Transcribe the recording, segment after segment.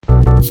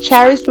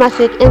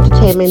Charismatic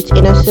Entertainment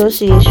in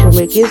association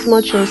with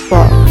Gizmo Chill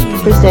Spot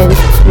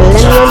presents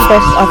Millennium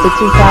Best of the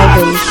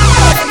 2000s.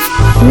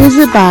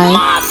 Music by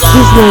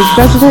Gizmo's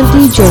resident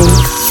DJ,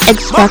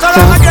 X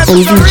Factor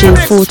and DJ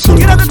 40.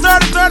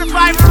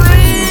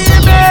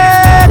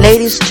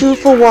 Ladies 2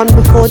 for 1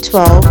 before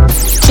 12.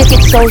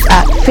 Tickets sold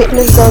at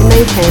Fitness Zone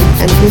Mayhem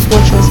and Gizmo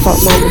Chill Spot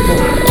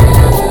Mandeville.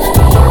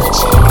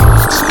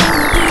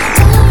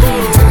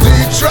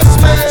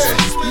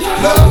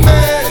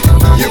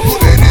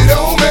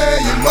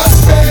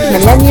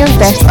 Millennium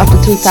Best of the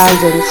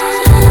 2000s.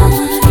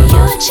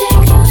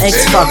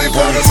 X Factor.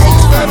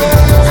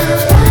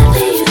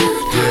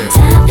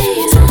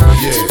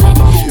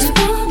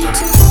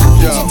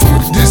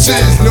 This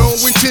is no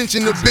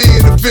intention of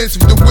being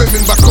offensive to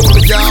women by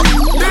calling y'all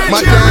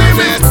my damn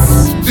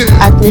ass.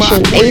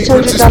 Admission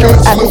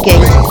 $800 at the gate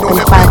and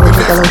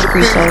 $500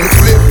 pre-sold.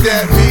 Flip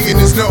that me and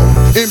there's no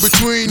in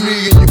between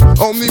me and you,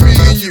 only me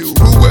and you.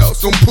 Who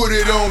else don't put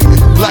it on me?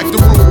 Like the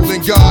rule,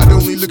 and God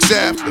only looks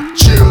after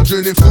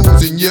children and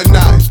fools, and you're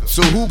not.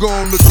 So who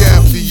gon' look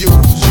after you?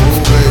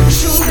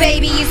 True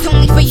baby, it's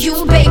only for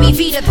you, baby.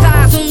 Be the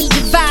thighs, only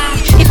divide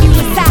if you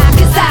inside,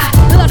 cause I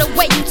love the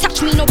way you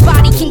touch me,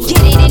 nobody can get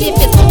it. And if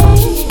it's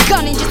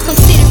gunning, just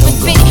consider it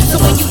fitting. So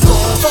when you go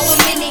for a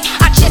minute,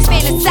 I just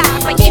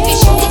fantasize like if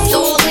it's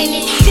all in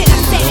it. Then I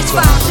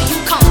satisfy, so you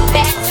come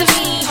back to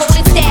me,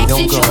 holding stacks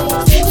and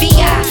jewels.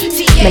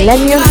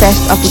 Millennium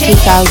Best of the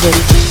 2000s.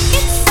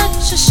 It's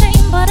such a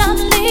shame, but I'm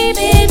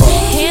leaving.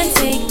 Can't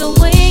take the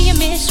way you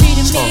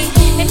mistreated me,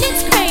 and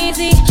it's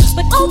crazy,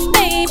 but oh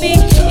baby,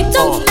 it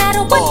don't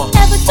matter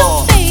whatever,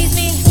 don't faze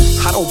me.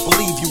 I don't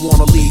believe you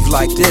wanna leave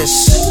like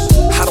this.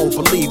 I don't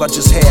believe I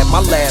just had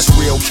my last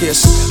real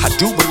kiss. I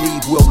do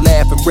believe we'll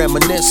laugh and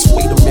reminisce.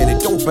 Wait a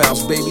minute, don't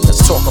bounce, baby,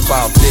 let's talk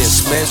about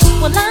this, man.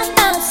 Well, I'm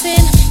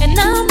bouncing and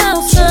I'm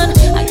out, son.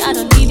 I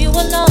gotta leave you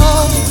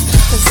alone,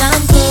 cause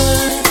I'm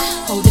good,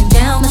 holding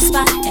down the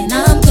spot, and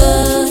I'm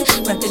good,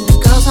 repping the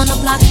girls on the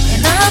block,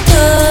 and I'm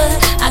good.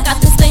 I got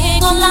this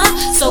thing on lock,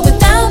 so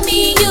without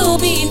me you'll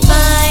be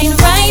fine,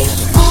 right?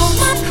 All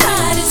my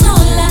pride is all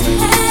I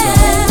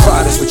have.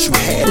 Pride is what you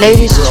had.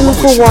 Ladies 2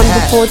 for 1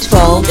 before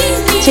 12.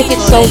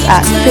 Tickets sold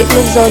at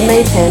Fitness Zone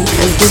Mayhem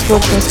and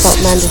Gizmo Chill Spot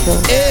Mandeville.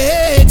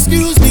 Hey,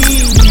 excuse me,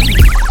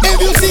 if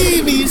you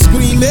see me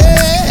screaming,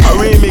 a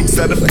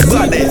remix of the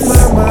goddess.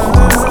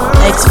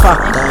 X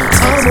Factor.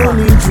 I'm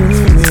only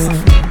dreaming.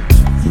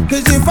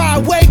 Cause if I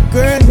wake,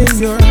 girl, and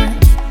you're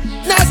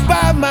not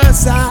by my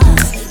side,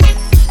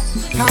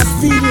 I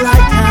feel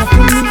like half of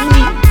me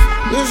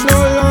is no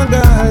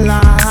longer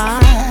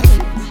alive.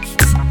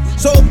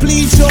 So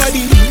please,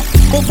 shorty,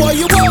 before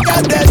you walk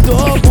out that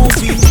door,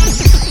 movie,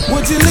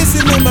 would you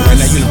listen to my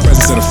Like in the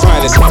presence of the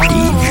finest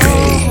EK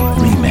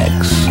remix.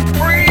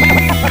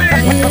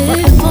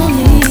 If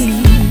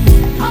only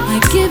I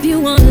give you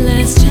one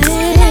last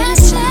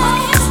chance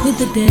with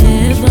the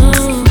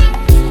devil,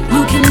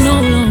 you can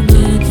no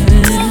longer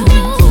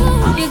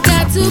tell. You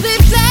got to be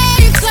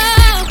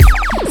playful,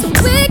 so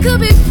we could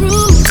be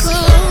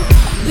fruitful.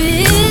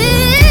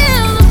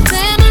 Build a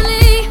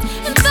family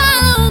and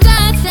follow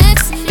God's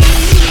destiny.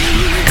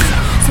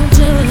 So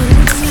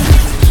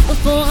just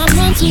before I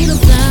run to the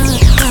fire,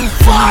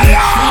 fire!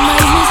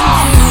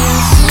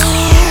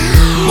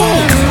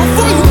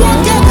 Before you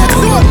walk out that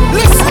door,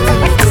 listen.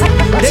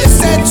 They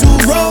said two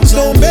wrongs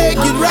don't make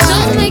it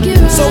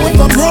right. So if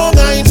I'm wrong, I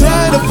ain't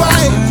trying to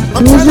fight.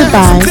 Music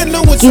by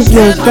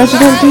Gizmo's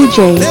resident DJ,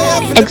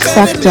 X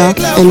Factor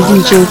and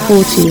DJ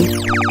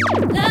 40.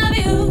 love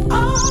you,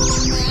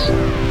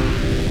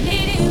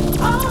 need you,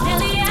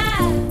 really I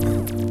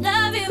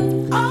love you,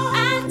 I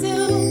do.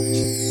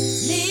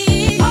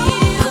 Need you,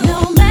 no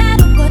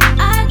matter what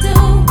I do,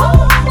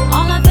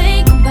 all I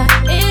think about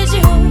is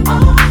you.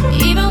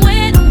 Even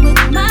when I'm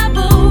with my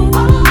boo,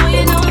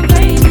 you know I'm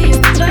crazy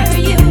over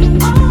you.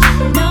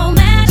 No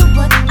matter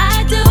what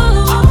I do,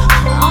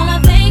 all I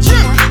think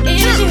about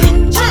is you.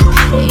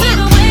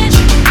 Even when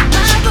I'm with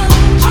my boo,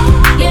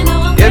 you know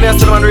I'm Yeah, that's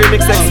the one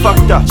remix X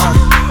Factor.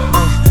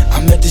 I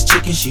met this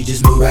chicken, she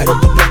just moved right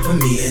up the block for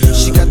me, and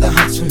she got the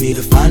hots for me,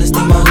 the finest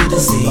thing my hood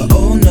has seen.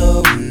 Oh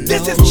no,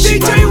 This is she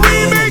DJ got me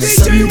Remix, in the DJ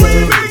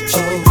sunroof. Remix.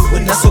 Oh,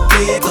 when that's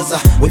okay, cause I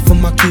wait for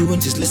my cue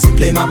and just listen,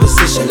 play my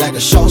position like a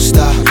show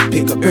star.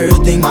 Pick up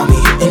everything, mommy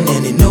hitting,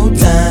 and in no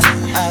time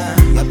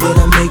I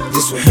better make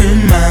this with her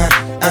mine.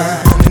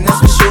 And that's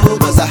for sure,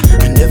 cause I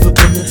never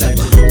been the type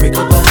to break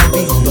up a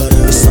happy home, but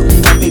it's something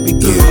about baby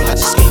girl, I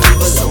just can't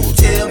leave alone.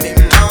 Tell me,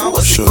 mom,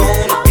 what's it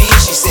gonna be?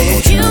 She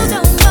said, you don't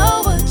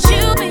know what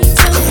you mean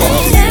to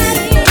me.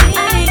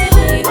 I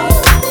do.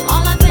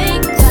 All I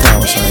think about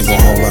is you.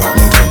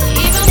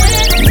 Even when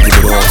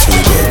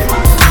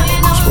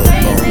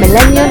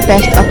Millennium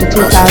Best of the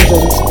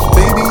 2000s.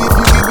 baby, if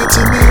you give it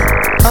to me,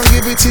 I'll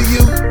give it to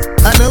you.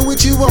 I know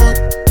what you want,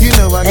 you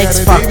know I got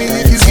it. Baby,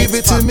 if you give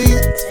it to me,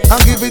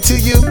 I'll give it to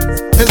you.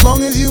 As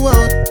long as you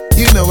want,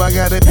 you know I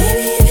got it.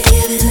 baby, if you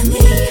give it to me,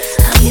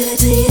 I'll give it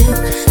to you.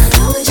 I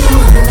know what you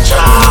want. I'll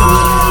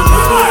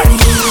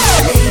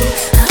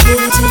give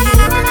it to you.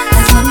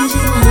 As long as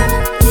you want,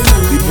 you know.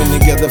 We've been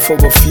together together for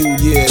a few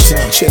years,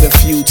 shed a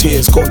few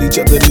tears, called each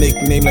other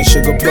nickname like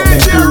Sugar Plum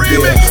and Blue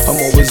Bear. I'm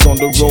always on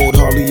the road,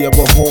 hardly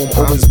ever home.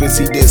 Always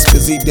busy this,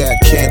 busy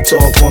that, can't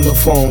talk on the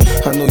phone.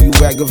 I know you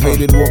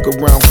aggravated, walk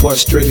around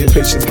frustrated.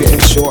 Patience getting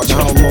short,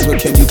 how longer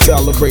can you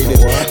tolerate it?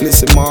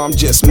 Listen, ma, I'm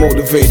just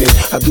motivated.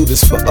 I do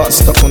this for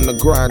us, stuck on the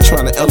grind,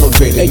 trying to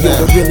elevate it. Hey, yo,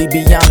 to really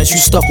be honest, you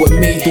stuck with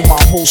me through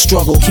my whole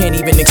struggle. Can't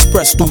even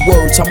express through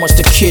words how much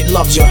the kid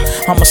loves you.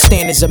 I'ma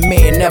stand as a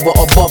man, never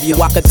above you.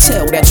 I could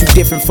tell that you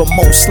different from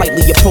most,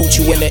 slightly approach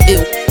you in the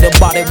ill.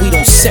 About it, we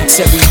don't sex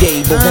every day,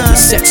 but when we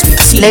sex, we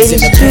tease.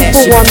 Ladies, 2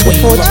 for 1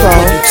 before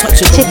 12.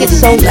 Tickets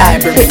sold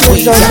at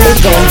Fitness Zone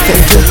Mayfair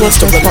and Business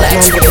Spot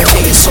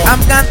Mandeville.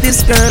 I've got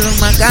this girl, oh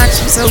my God,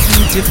 she's so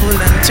beautiful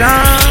and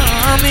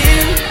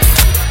charming.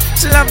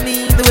 She love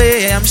me the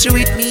way I am, she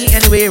with me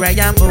anywhere I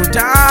am, oh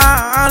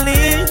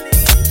darling.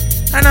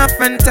 And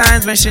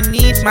oftentimes when she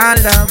needs my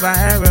love, I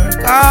hear her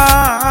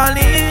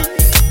calling.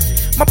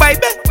 My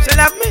baby, she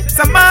love me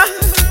so much,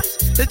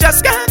 she just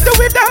can't do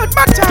without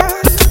my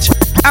touch.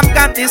 I've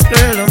got this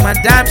girl, oh my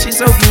damn, she's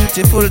so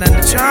beautiful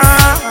and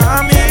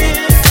charming.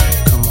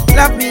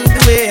 Love me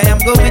the way I am,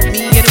 go with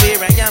me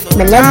anywhere I am, oh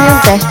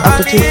Millennium Best of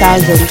the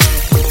 2000s.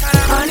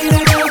 I need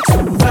a girl to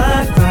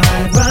ride.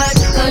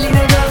 I need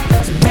a girl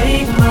to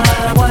make my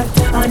wife.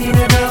 I need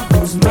a girl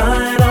who's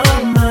mine,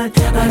 all mine.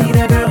 I need a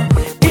girl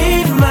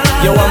in my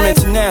Yo, I'm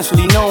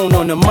internationally known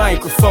on the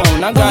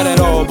microphone. I got it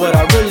all, but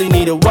I really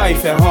need a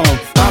wife at home.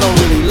 I don't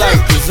really like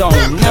the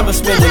zone, never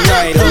spend the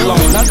night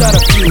alone. I got a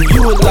few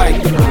you would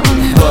like,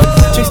 but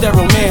chicks that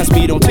romance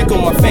me don't tickle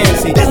my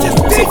fancy. This is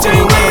DJ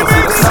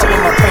Nancy, that's not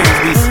what my plans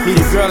be. Need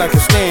a girl that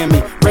can stand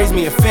me, raise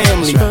me a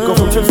family. Go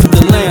from trips to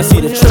the land, see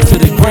the trip to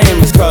the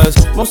Grammys. Cause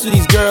most of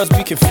these girls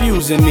be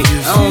confusing me.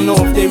 I don't know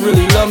if they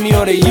really love me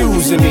or they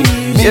using me.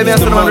 Maybe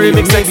it's the money, or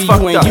maybe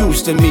you ain't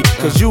used to me.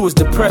 Cause you was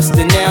depressed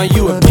and now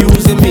you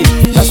abusing me.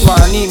 That's why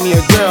I need me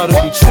a girl to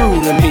be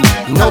true to me.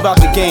 Know about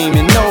the game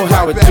and know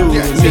how it do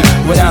to me.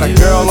 Without a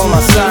girl on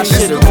my side,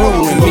 shit'll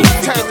ruin me.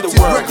 Forget the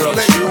world, girl,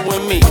 it's you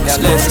and me. Now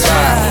let's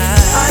ride.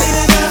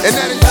 And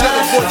that is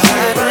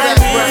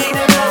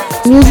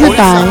Music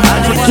by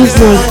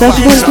Gizmo's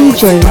resident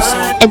DJs,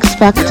 X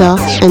Factor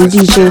and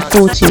DJ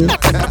 40.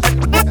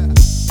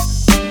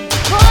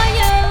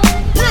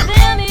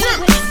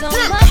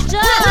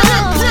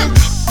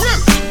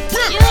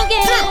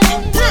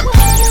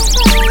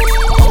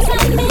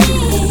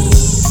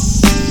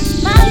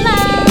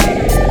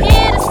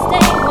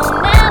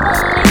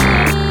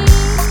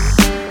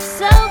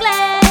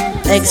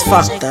 X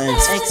Factor,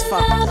 X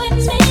Factor.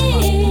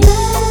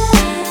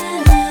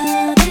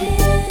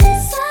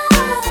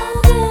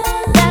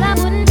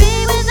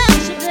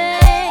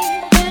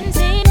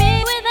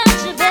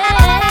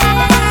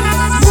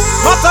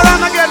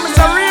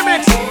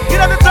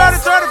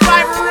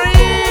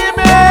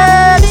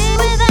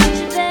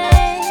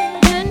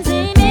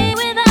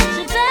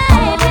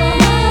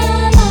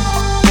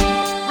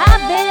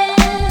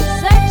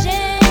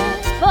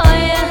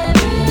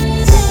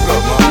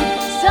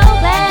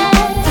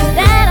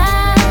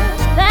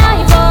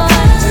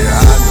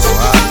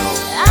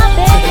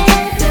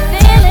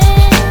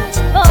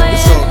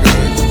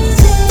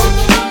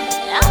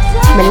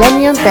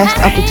 Millennium Best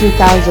of the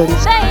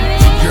 2000s.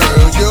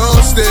 Girl, your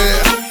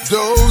stare,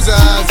 those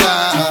eyes,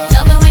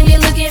 love it when you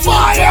look at me,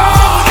 fire.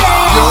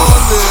 Your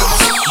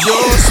lips,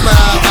 your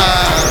smile,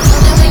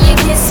 love it when you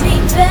kiss me,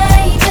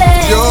 baby.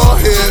 Your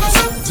hips,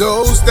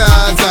 those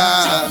thighs,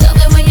 love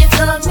it when you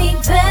fuck me,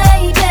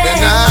 baby.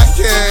 And I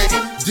can't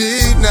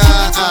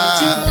deny,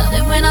 love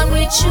it when I'm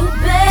with you,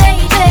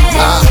 baby.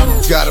 I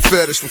got a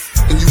fetish for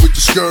f***ing you with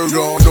the skirt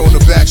on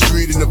the back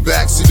street in the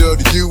backseat of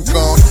the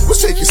Yukon.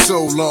 What's taking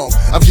so long?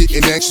 I'm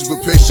getting anxious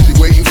but patiently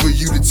waiting for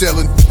you to tell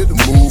a to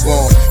move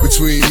on.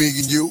 Between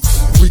me and you,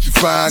 we can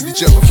find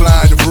each other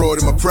flying abroad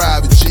in my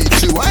private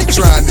G2. I ain't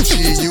trying to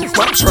cheat you,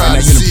 I'm trying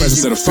to see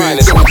you.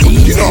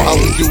 You know how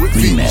we do it,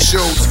 beat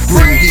shows,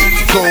 bring heat,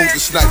 cold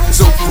this night,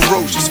 so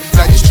ferocious.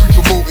 Now you street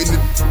promoting the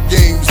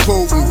game is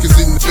potent, cause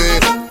in the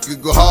bed, you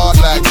go hard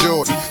like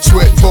Jordan,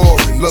 sweat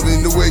pouring,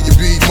 loving the way you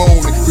be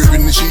moaning,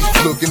 gripping the sheets,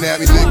 looking at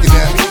me, licking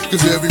at me,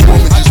 cause every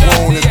woman just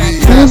wanna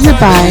be. Music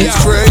by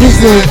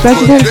Gizmo's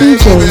resident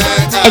DJs,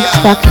 X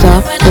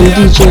Factor and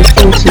DJ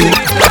 40.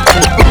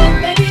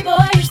 Baby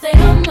boy, you stay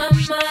on my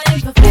mind,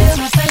 fulfill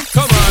my fantasy.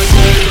 Come on,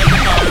 girl,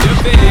 how you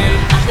feel?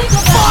 I think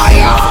about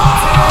fire.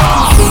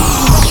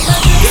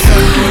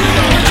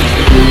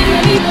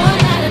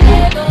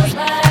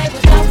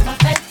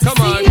 Come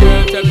on,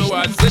 girl, tell me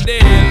what's the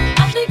deal.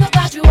 I think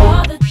about you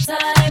all the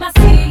time. I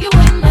see you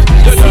in my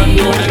dreams. You don't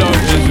know the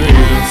love is real.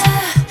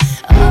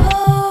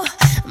 Oh,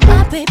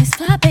 my baby's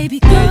fly, baby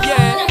girl.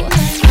 Yeah.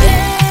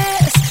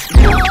 Yes,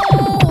 no,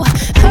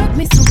 hurt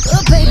me so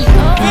good, baby.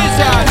 Oh,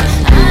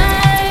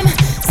 I'm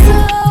so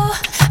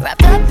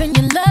wrapped up in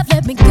your love.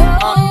 Let me go.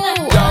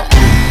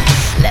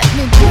 Let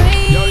me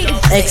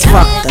breathe. X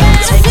Factor.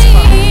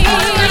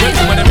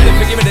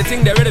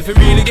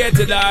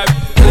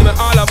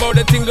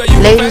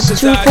 Ladies,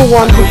 2 for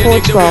 1 before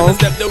 12.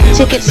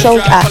 Tickets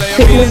sold at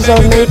Fitness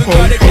Zone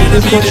Mayfair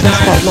and Business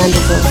Spot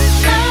Mandeville.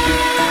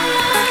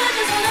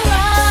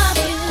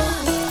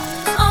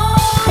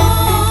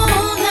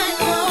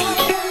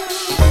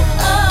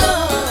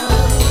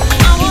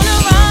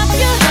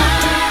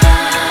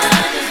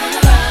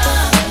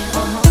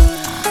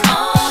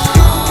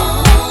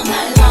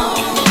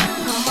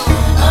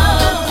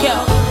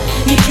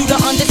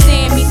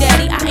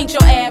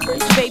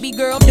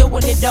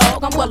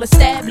 dog, I'm well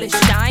established.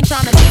 I ain't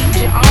tryna lead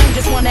you on,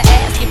 just wanna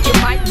ask if you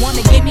might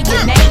wanna give me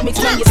your name,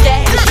 explain your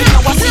status. You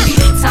know I see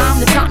you time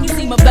to time, you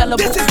seem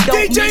available.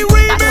 Don't DJ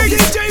mean I know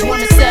you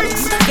wanna settle.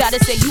 Gotta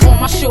say you on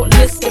my short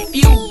list of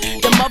few.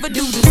 Them other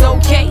dudes is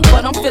okay,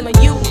 but I'm feeling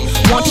you.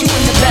 Want you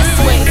in the best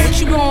way. What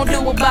you gonna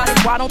do about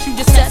it? Why don't you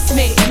just test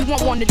me? You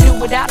won't wanna do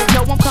without it.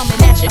 No, I'm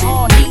coming at you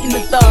hard, eating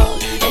the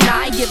thug, and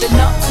I ain't giving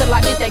up till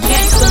I get that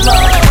gangster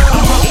love.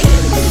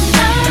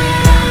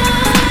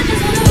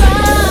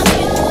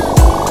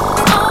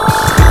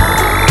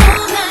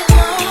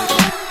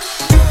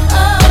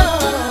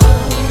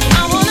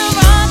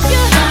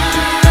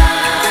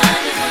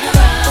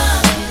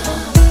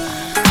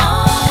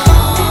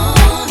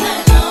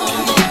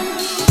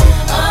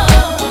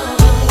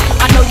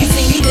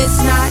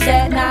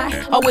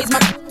 Always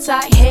my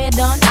tight, hair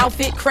done,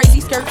 outfit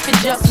crazy, skirt fit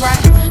just right.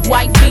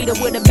 White beater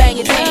with a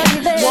banging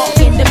hand,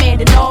 walking,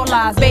 demanding all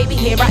lies. Baby,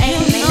 here I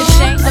am, ain't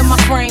ashamed of my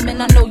frame, and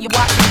I know you're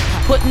watching.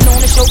 Putting on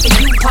a show for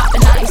you,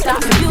 popping, I ain't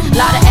stopping.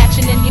 Lot of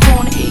action in your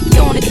corner, yeah, you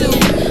doing it too.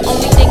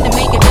 Only thing to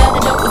make it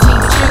better though is me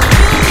with you.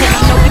 And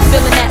I know you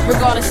feeling that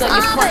regardless of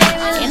your frame.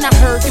 And I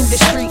heard through the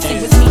streets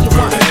it was me you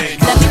want.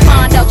 Let me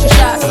find out you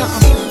shot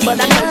something,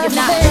 but I know you're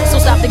not. So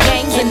stop the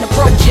games and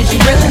approaches, you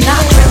really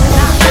not, really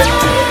not.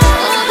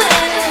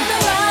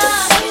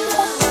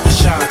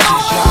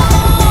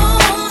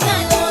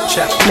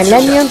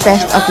 Millennium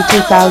Best of the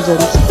 2000s.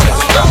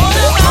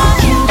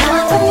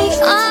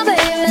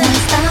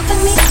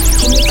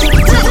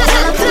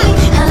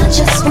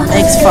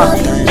 X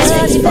Factor.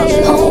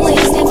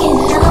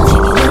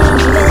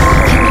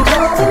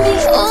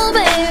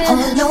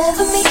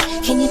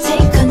 Can you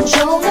take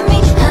control of me?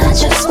 I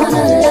just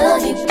wanna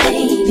love you,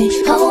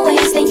 baby.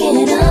 Always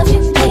thinking of you,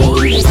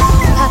 baby.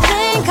 I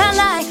think I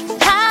like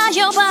how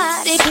your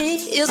body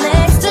feels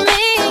next to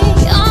me.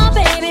 Oh,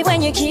 baby,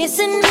 when you're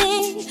kissing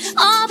me.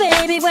 Oh,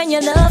 baby, when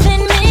you're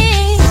loving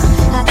me.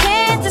 I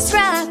can't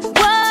describe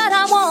what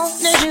I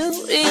wanna do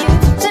to you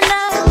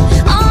tonight.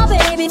 Oh,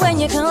 baby, when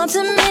you come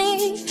to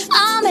me,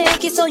 I'll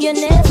make it so you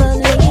never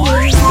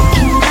leave.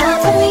 Can you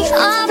love me?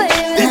 Oh,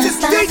 baby, this is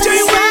DJ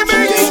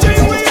Webber, DJ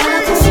Webber.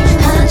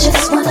 I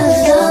just wanna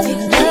love you,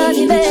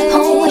 baby.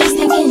 Always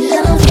thinking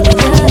of you,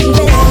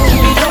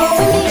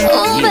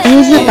 baby.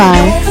 Music by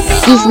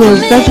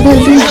Gizmo's resident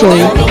DJ,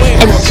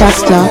 X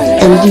Factor,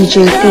 and DJ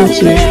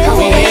 40.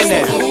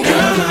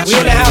 We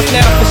in the house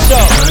now for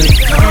sure.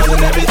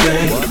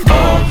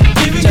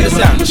 Check this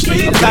out.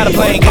 I'm tired of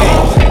playing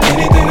games.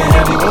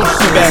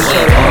 Too bad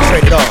shit. I'll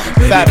trade it off.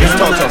 Fabulous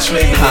Toto.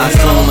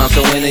 Costume, I'm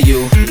so into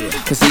you.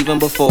 Cause even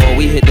before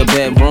we hit the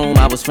bedroom,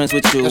 I was friends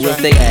with you. If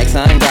they ask,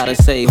 I ain't gotta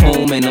say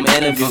whom in them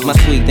interviews. My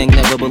sweet thing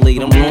never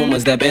believed them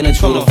rumors that been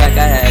true. The fact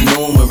I had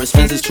numerous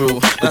friends is true.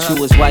 But you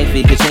was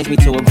wifey, could change me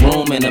to a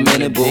groom in a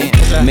minute, boo.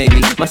 Maybe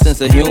my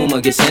sense of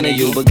humor gets into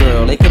you. But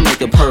girl, they can make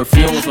a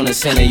perfume from the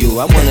scent of you.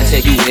 I wanna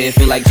take you there,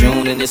 feel like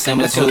June and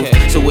December too.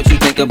 So what you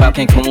think about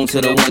Cancun to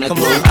the winter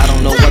through? I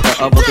don't know what the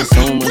other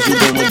consumers you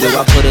been with do.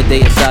 I put a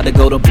day aside to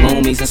go to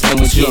Bloomies and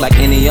spend with you. Like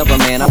any other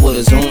man, I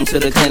would've zoomed to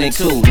the clinic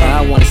too. Now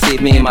I wanna see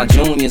if me and my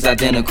junior's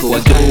identical.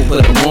 A dude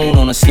put a wound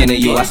on the skin of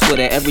you. I swear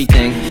that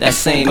everything that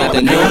same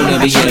afternoon to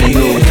be getting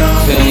new.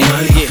 Feel me?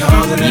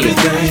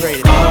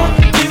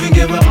 Even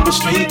give up the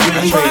street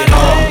dream.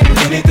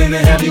 Anything to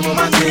have you on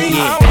my team.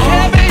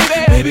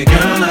 Baby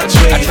girl, I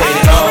trade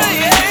it all.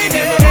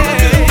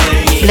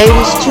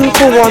 Ladies 2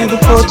 for 1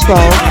 before 12.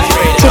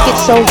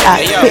 Tickets sold at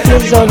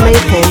Fitness Zone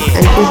Mayhem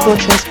and Gizmo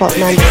Transport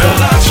Manager.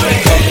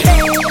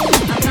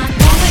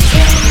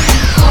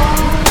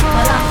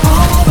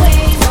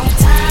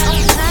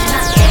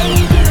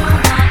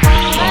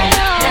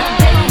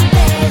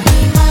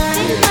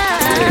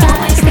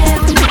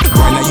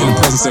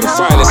 To the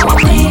finest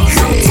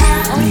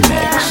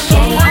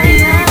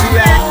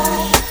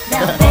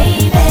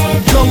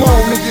Come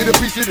on and get a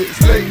piece of this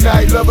late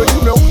night lover.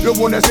 You know, the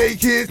one that say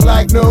kids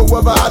like no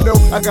other. I know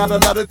I got a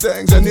lot of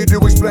things I need to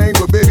explain,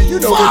 but baby, you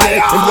know the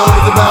name. And love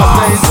is about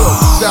pain, so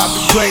stop the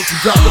complaints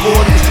and drop the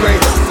order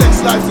restraint.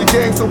 Sex life's a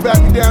game, so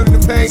back me down in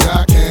the pain.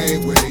 I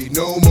can't wait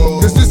no more.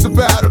 Cause it's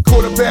about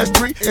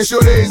 3:15, and sure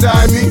days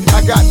I me.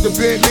 I got the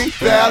Bentley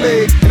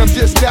Ballet, and I'm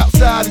just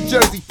outside of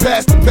Jersey,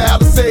 past the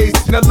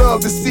Palisades. And I love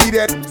to see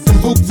that,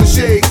 some boots and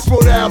shades,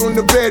 spread out on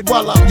the bed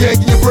while I'm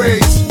yanking your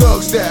braids.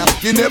 Thug style,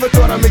 you never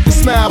thought I'd make you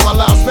smile while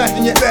I'm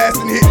smacking your ass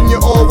and hitting you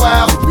all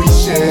wild. We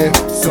share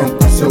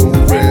something so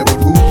rare, but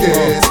who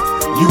cares?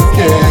 You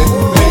can,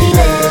 baby.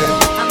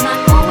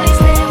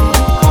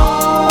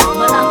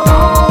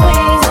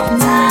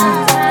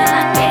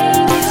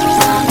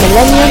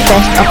 Millennium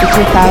Best of the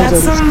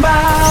 2000s.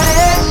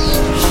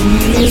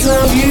 She's a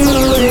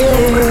beauty,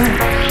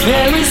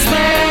 very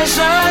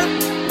special,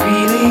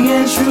 really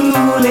and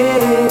truly.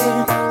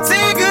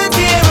 Take good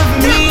care of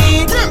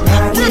me,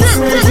 like it's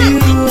a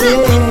beauty.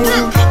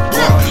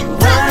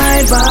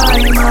 Right by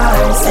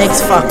my side. X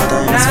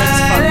Factor.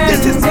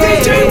 This is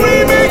DJ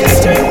Remix.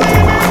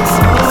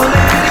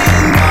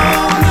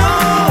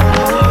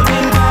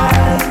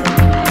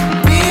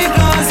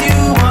 Because you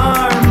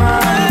are my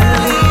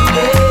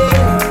lady.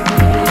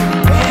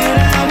 When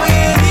I'm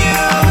with you,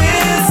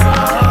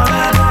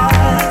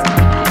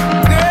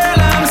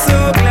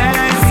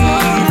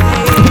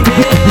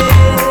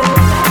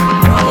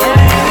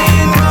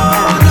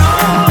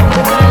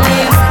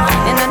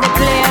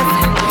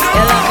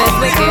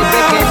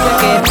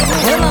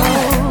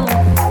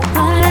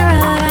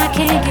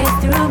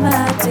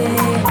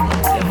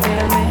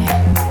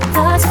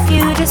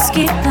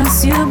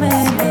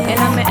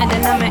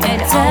 me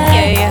head.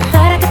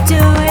 Thought I could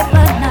do it,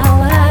 but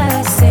now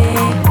I see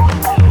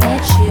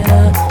that you're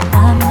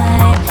not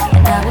mine,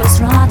 and I was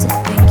wrong to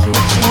think you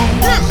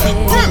changed it.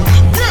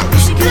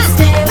 Wish you could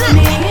stay with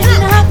me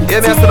enough.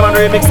 Yeah, me the man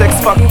remix X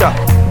Factor.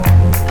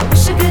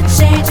 Wish I could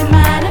change your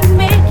mind and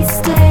make you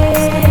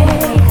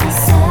stay.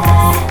 'Cause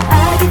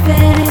I'd give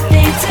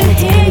anything to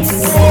hear you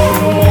say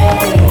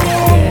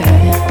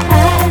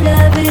I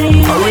love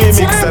it. A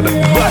remix of the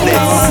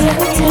baddest.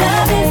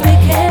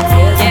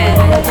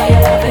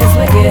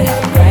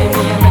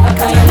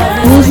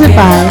 Music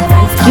by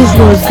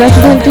Gizmo's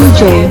resident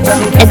DJ,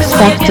 X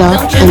Factor,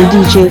 and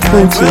DJ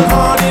 40.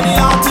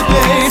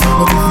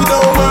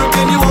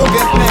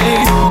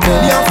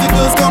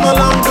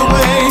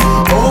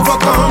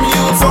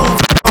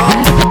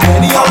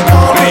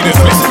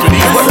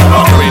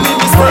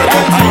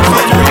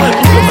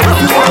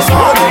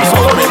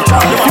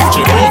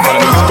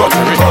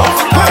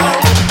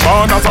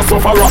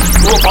 Sufferer,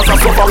 rope as a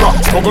sufferer,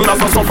 struggle as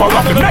a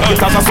sufferer, make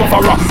it as a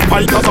sufferer,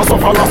 fight as a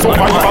sufferer,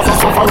 survive as a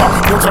sufferer.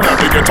 Put on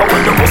every ghetto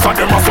when the most of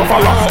them are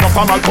sufferer.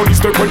 National police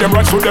take with them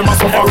right through them a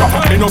sufferer.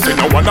 Me no say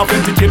no one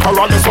authenticate for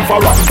all the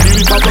sufferer.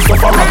 Feel it as a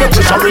sufferer, the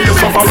pressure in the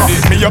sufferer.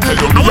 Me a tell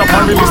you, me a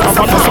prime minister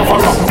for the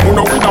sufferer. Who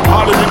know in a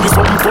parliament is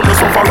something for the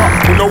sufferer.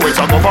 Who know it's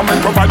a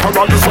government provide for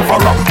all the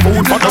sufferer.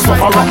 Food for the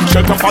sufferer,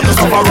 shelter for the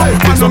sufferer.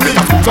 It's a me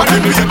a food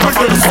and give it for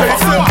the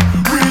sufferer.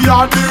 We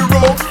are the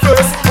rope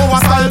face, our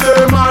style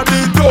them are the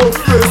dope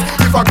face.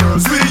 If a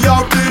girls we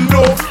have the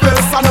no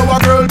face, and our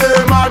girl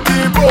them are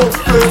the broke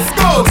face.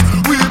 Girls,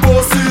 we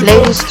both see.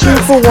 Ladies 2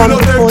 for 1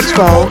 before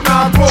 12.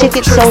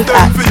 Tickets sold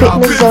at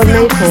Fitness Zone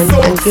Nathan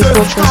and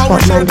Gizmo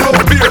Transport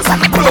Mandatory.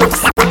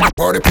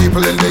 Party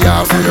people in the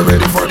house, are you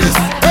ready for this?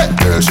 Hey,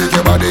 girl, shake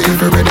your body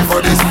if you're ready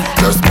for this.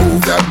 Just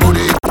move that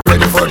booty,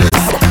 ready for this.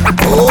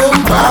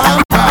 Boom,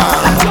 bam,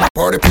 bam.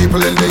 Party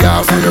people in the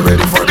house, are you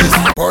ready for this?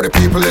 Party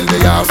people in the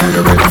house, are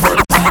you ready for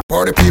this?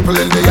 Party people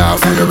in the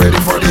house, are you ready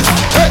for this?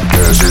 Hey,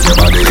 girl, shake your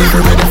body if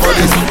you're ready for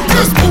this.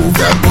 Just move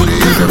that booty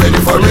if you're ready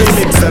for this.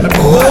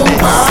 Boom,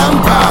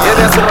 bam, bam. Yeah,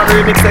 that's the man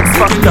remix X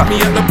Factor. You can meet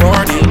me at the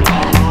party.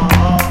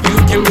 You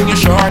can bring your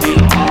shorty.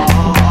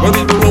 We'll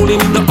be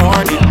rolling in the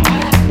party.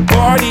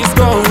 Party's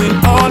going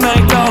all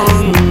night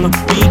long.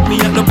 Meet me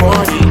at the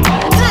party.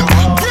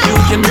 You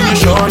can bring your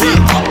shorty.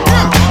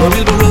 We'll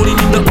be rolling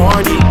in the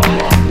party.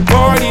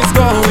 Party's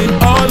going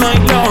all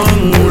night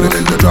long. Rolling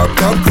in the drop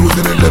top,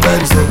 cruising in the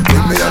Benz.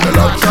 Give me on the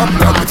laptop,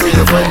 knock it to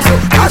your friends.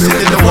 Acid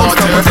in the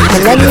water.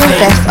 Millennium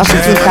Best of the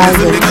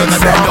 2000s.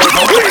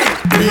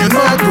 Me and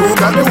my crew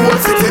got the whole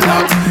city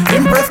locked.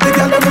 Impress the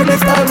girl with the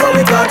style where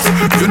we got.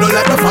 You know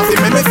like the fussy,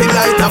 me see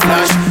light a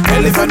flash.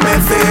 Elephant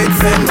message,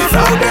 send this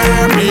out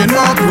there. Me and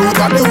my crew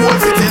got the whole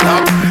city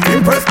locked.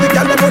 Impress the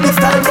girl with the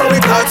style where we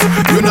got.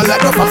 You know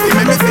like the fussy,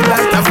 me see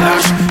light a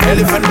flash.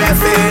 Elephant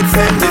message,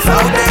 send this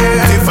out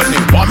there. Tiffany,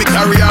 want me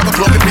carry her go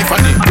club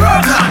Epiphany.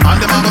 And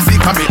them a go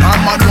seek a me. Her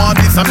man want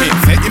this a me.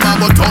 Say him a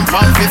go thump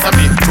and face a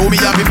me. Show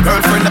me have him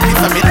girlfriend a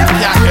piece of me.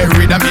 Yeah, get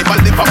rid of me, but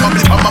live a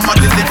mama,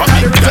 deliver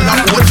me. Girl a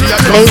coach, she a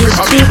Ladies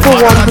 2 for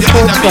 1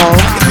 before 12.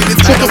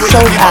 Tickets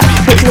sold at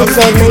Fitness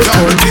Zone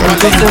Nathan and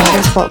Gizmo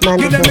Transport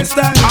Mandatory.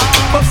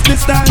 Bust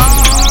this style,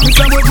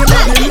 Mr. Wood, you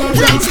love the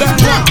European style.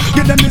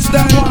 Give them this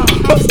style,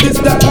 bust this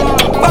style.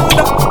 Found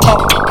up,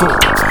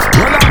 good.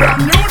 Well, a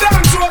brand new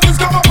dance road is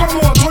come up from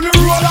what? On the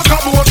road like a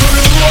boat, on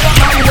the road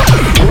like a boat.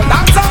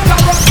 Dance all the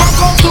rock from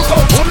coast to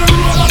coast. On the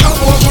road like a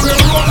boat, on the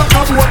road like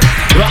a boat.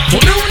 Rock to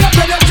the road,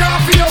 then you jump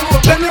for your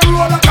road. Then you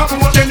roll like a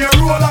boat, then you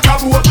roll like a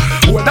boat.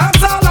 Well,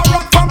 dance all the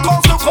rock from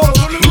coast to coast.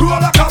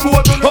 Roll like a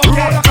boat,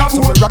 roll like a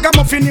boat.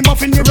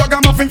 Ragamuffin, the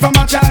ragamuffin from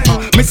a child.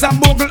 Miss and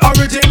Bogle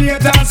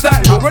originate and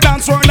style. We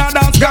dance round and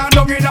dance, gone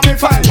down in a me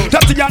file.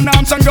 Tatty and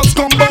arms and just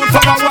come bound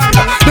for a while.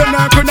 The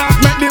nerve could not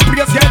make the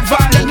place get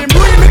violent. Him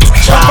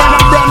remix, up on a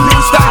brand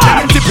new style. Then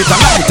him tip it and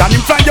light it and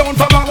him fly down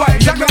for a while.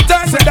 You got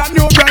time say that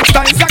new brand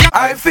style.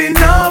 I've seen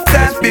enough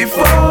dance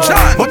before,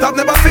 but I've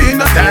never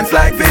seen a dance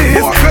like this.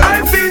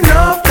 I've seen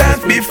enough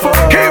dance before,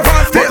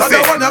 but I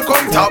don't wanna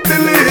come top the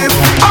list.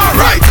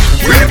 Alright,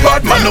 we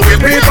bad man, we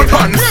people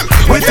pants.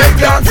 We take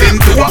dancing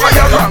to a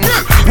higher rank.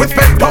 We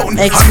spend pound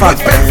and we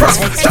spend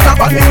francs. Shut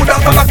up and new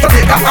dance like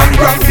Jamaica and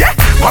Grants.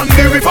 Yeah, on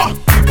the river,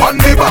 on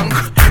the bank.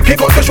 He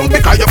got to shoot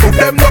because you put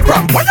them no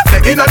cramp. Why you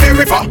say in the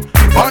river,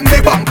 on the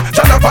bank?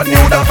 Shut up and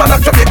new dance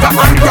like Jamaica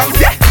and Grants.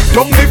 Yeah,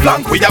 down the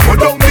flank, we a go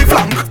down the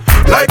flank.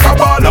 Like a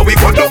baller, we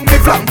go down the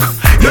flank.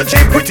 You're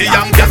cheap, pretty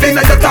young, just in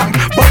your tank.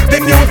 But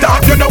the new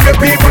dance, you know where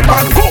people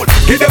man good.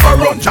 Give them a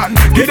run, John,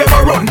 give them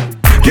a run.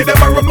 Give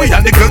them a run, we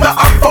and the girls that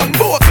have fun.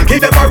 Both,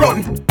 give them a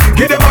run,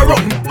 give them a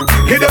run.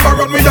 Give them a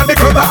run, we and the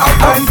girls that have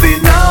fun. I've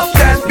seen enough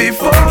dance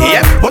before,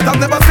 yeah, but I've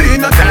never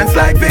seen a dance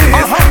like this.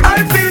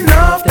 I've seen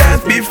enough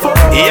dance before,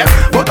 yeah,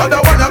 but I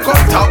don't wanna come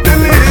top the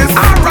list.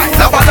 Alright,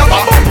 lava,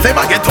 say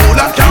I get old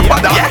and can't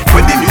bother.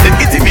 When the music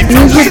hits me,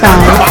 Music by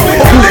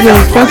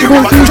Gizmo's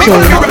resident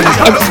DJ,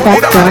 X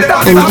Factor,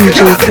 and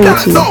DJ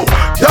 40.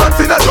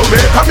 Dancing a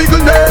Jamaica middle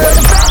name.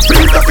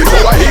 Please the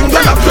people are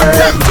England and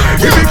friends.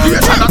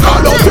 Immigration I call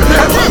out to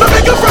them. Now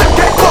make your friend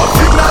get caught.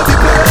 Signal the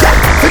place.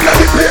 Signal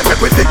the place.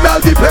 make we signal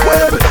the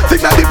plane.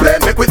 Signal the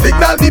plane, make we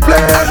signal the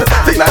plane.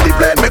 Signal the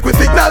plane, make we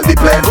signal the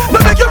plane. No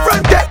make your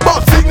friend get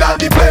bust, signal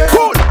the plane.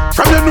 Cool,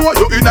 from you know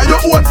you in your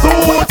own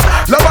suit.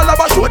 Lava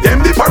lava show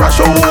them the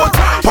parachute.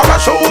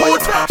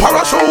 Parachute,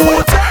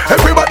 parachute.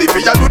 Everybody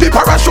feel you do the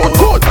parachute.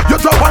 Good, you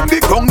drop on the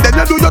ground, then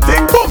you do your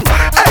thing. Boom.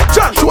 Hey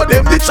John, show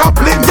them the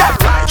Chaplin. Yeah,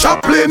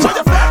 Chaplin,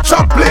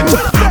 Chaplin.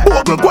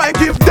 Bogle, go and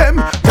give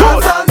them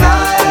good.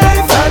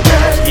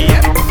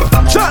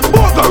 John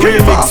Bogle,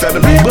 give us the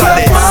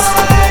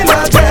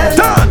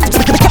done.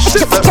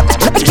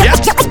 Yeah,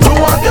 do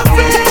what you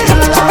feel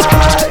like.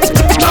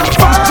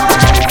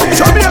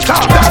 Jamaica,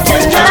 that's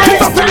it.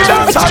 Keep up in the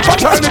dance hall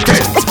fraternity.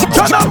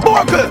 John and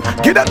Bogle,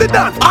 give them the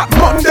dance. At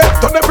Monday,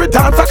 turn every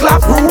dance a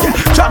classroom.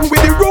 John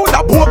with the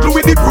ruler, Bogle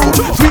with the broom.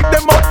 Sweep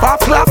them out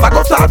fast class, I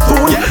go start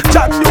soon.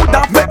 John knew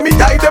that make me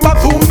die them a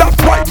zoom. That's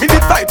why me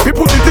decide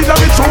people this in a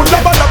me tune.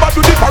 Never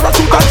do the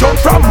parachute and jump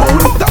from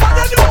moon.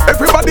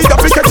 Everybody that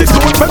pick it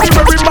soon. Very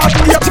mad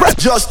here.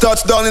 Just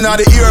touched down in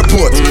the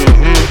airport.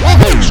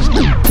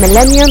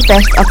 Millennium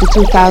Best of the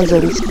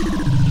 2000s.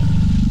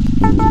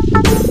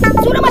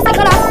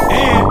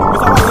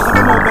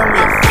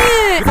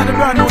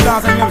 Brand new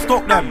dance and you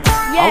stuck them.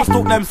 Yeah. I will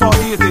stuck them so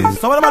easy.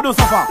 So what am I do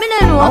so far? Me no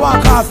know. I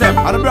want to cast them.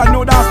 And the brand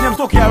new dance them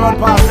stuck here run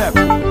past them.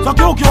 So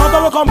QQ, what do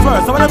we come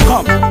first? So when them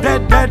come?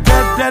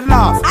 Dead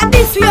last. And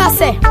this we are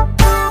say.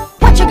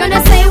 What you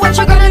gonna say, what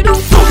you gonna do?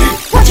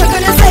 What you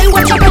gonna say,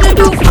 what you gonna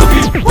do?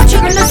 What you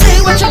gonna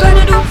say, what you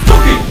gonna do?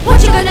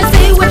 What you gonna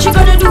say, what you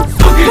gonna do?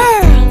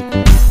 Girl,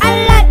 I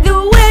like the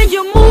way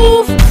you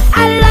move.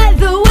 I like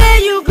the way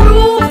you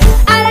groove.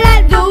 I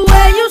like the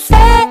way you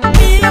set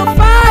me on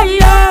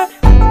fire.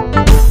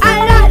 I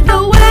like the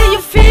way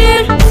you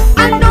feel.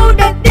 I know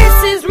that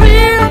this is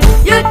real.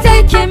 You're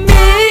taking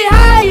me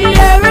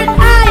higher and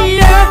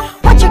higher.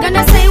 What you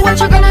gonna say, what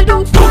you gonna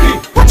do?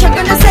 What you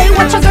gonna say,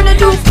 what you gonna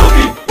do?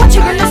 What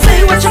you gonna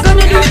say, what you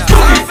gonna do?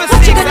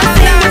 What you gonna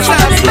say, what you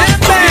gonna do?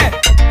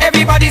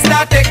 Everybody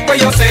start take for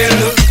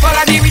yourself.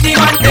 Follow the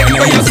rhythm and take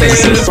for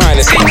yourself.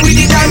 Sing with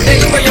it and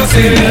take for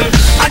yourself.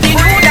 And the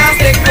new dance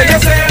take for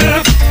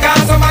yourself.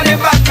 Cause some of them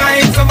bad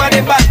mind, some of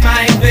them bad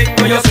mind. Take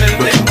for yourself,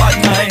 them bad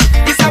mind.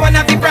 This a one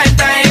of the prime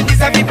time,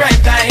 this a the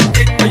prime time.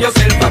 Take for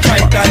yourself a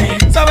prime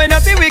time. So when you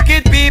see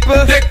wicked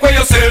people, take for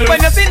yourself.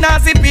 When you see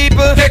nasty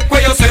people, take for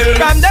yourself.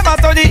 From them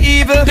out of the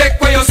evil, take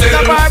for yourself.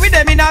 So far with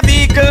them in a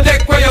vehicle,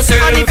 take for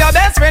yourself. And if your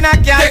best friend a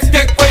cat,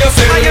 take for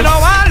yourself. And you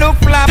don't want look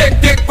flap,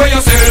 take for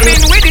yourself.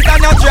 Spin with it on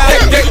your trap,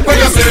 take for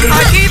yourself.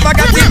 And keep a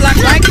cat black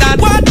like that.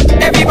 What?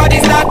 Everybody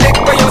start take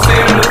for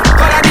yourself.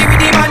 Follow the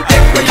rhythm and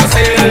take for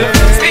yourself.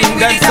 Spin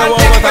with it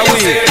and take for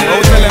yourself.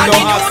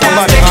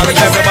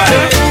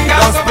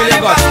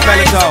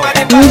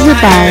 Music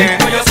by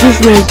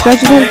Disney's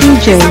resident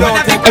DJ,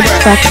 X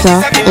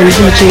Factor, and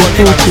DJ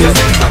 40.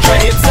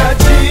 It's a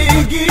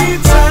jiggy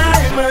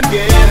time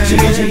again.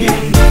 Jiggy, jiggy,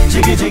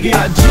 jiggy,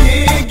 a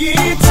jiggy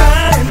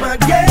time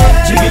again.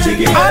 Jiggy,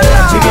 jiggy,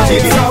 jiggy,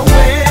 jiggy. It's a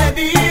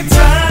wedding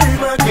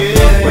time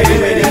again.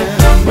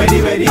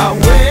 Ready, a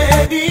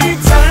wedding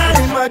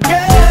time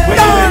again.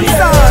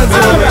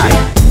 Alright,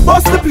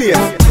 bust the place.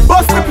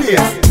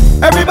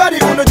 Everybody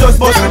wanna just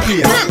bust the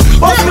place.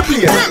 Bust the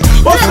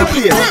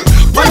place.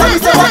 Man, I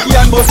say wacky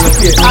and bust the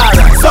place.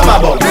 Alright, summer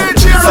bounce.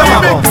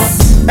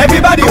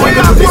 Everybody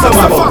wanna do the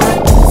summer bounce.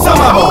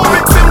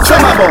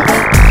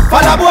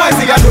 Follow boys,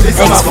 they do the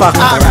summer bounce.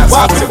 Alright,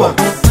 walk with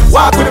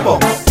the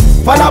bump.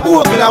 Follow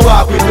boys, they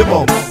walk with the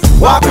bump.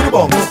 Walk with the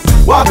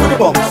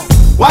bump.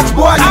 Watch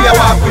boys, they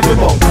walk with the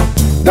bump.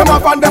 Them a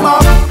fan them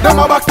off, them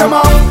a box them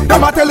off.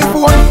 Them a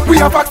telephone, we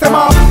a fax them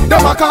off.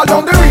 Them a call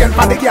down the rain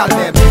for the girl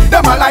them.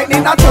 Them a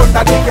lightning and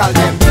thunder the girl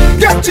them.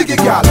 Get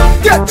jiggy girl,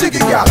 get jiggy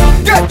girl,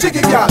 get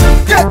jiggy girl,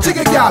 get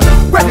jiggy girl.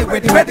 Ready,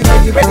 belly, ready, girl.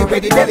 Get jiggy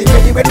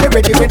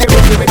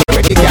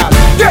girl,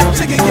 get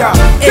jiggy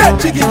girl, get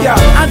jiggy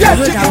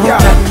girl,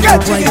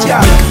 get jiggy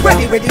girl.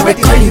 Ready, girl,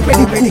 ready,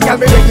 girl.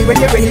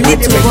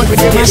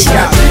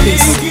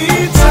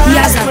 He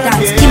has a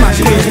dance, he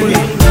must go.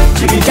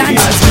 Dance,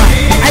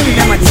 I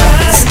remember the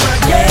dance.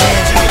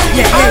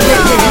 Yeah.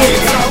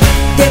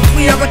 Take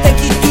we are gonna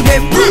take it to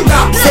them.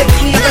 Set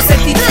we are gonna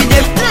set it to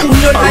them. Who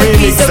don't like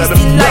me, so we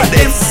still like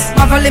them.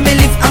 Marvel me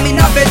live, I'm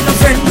in a bed, no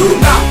friend.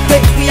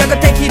 Take we are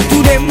gonna take it to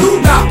them.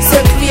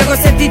 Set we are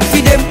gonna set it to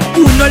them.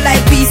 Who don't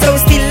like me, so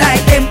we still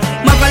like them.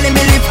 Marvel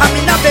me live, I'm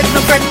in a bed, no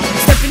friend.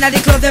 Stepping at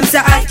the club, them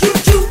say I you.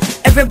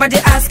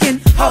 Everybody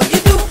asking how you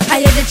do.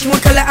 I hear that you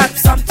want color up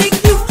something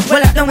new.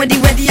 Well, I done with the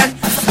wedding and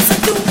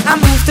I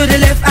move to the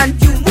left and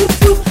you move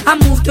too. I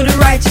move to the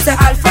right, she said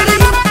I'll follow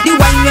you. The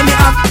one you me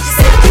up, she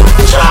said you.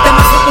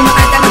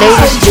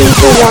 Ladies 2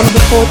 for 1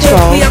 before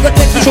 12.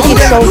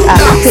 Tickets sold at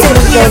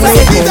Fitness Zone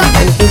Lincoln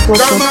and Equal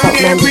Shortcut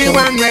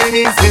Everyone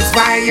ready, it's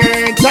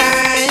fire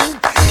time.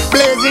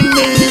 Blazing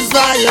this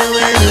fire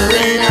when the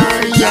rain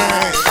or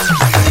shine.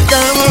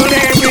 Come on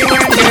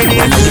everyone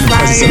ready, it's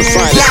fire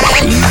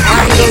time.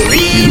 I'm the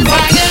real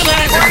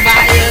fireman,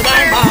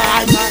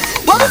 fire.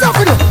 What is up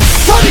with you?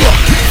 Turn it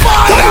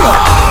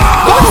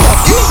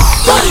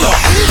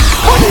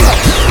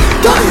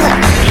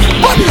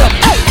up,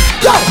 hey,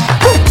 yo.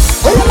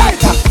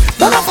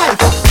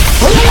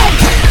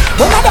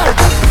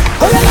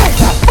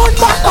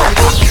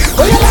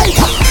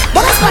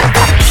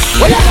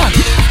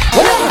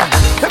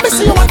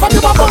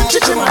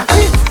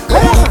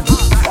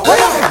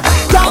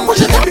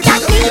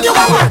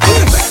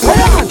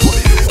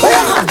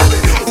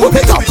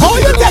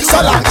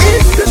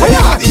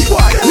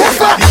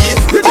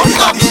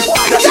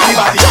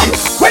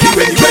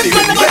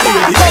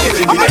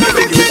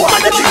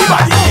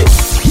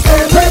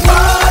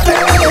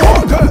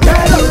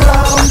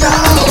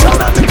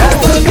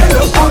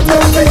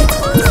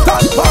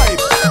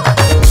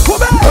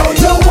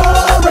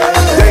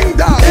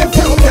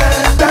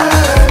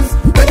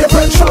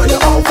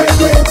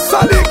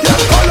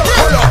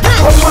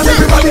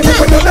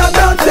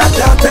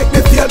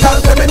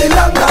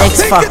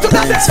 Fuck.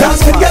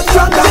 Dance and get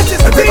drunk.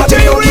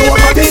 Everybody don't know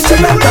how this is.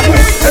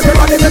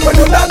 Everybody make me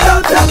do that.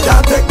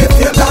 Take this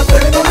here, dance a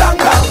little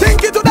longer.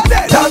 Think it to the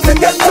dead. Dance and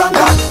get drunk.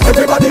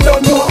 Everybody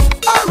don't know.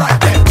 Alright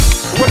then.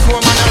 What's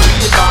more man a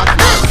real bad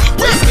man?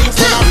 West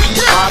Kings man a real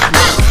bad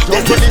man.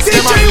 Don't you listen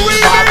them a real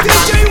bad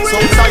man.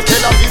 Southside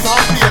Tel Aviv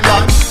and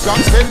Finland.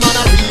 Gangsped man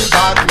a real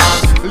bad man.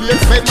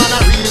 Lakesped man a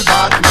real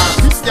bad man.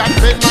 Christian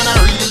Fed man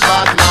a real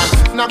bad man.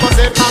 Nago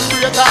Zed and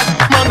Greater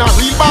man a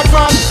real bad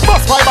man.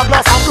 Bust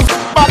fiberglass and blue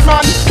bad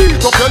man.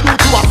 Beat up your youth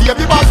you a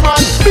baby bad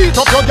man. Beat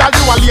up your girl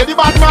you a lady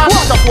bad man.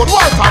 Waterford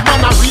Walter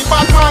man a real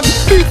bad man.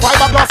 Beat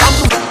fiberglass and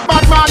blue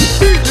bad man.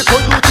 Beat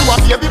little youth you a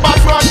baby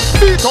bad man.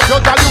 Beat up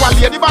your girl you a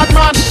lady bad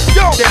man.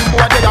 Yo, them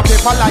boy they a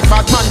paper like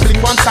bad man.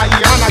 Bling once a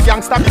year. Man a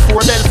gangster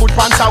before bell foot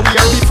pants a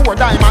wear. Before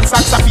diamond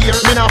sacks appear.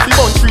 Me now fi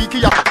bun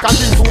streaky up and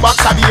drink 2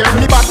 bags of beer.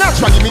 Me bad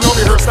naturally, me no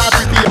rehearse and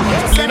prepare.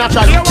 Play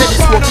naturally,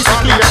 telescope is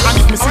clear. And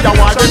if me see a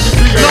war, then be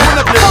clear. No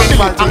one a play big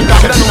ball. And that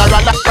funeral,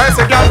 I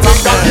say girl,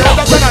 take that. You know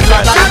that's when I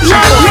try that.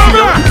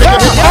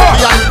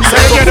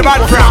 Say get the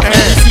bad from.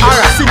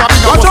 Alright,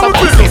 watch out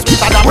with me.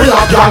 We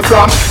have girl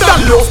from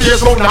down low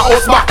stairs round the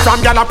house back. From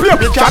girl a play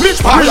with cabbage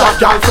pie. We have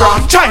girl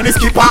from Chinese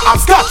keeper and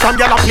Scott. From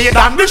girl a play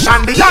down the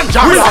shandy and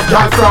jazz. We have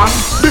girl from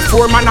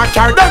before man a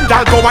carry them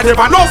girl go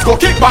whatever nose go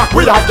kick back.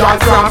 We have girl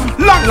from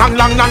long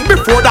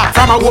before that.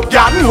 From a whoop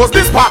garden was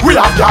this part. We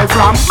have girl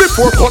from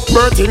before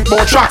Cuthbert think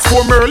about tracks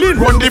for Merlin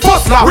run the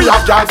first lap. We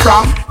have girl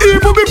from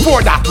even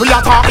before that. We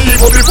are talking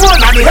even before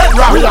that the head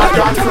rap. We have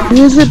girl from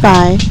Music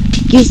by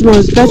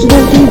Gizmo's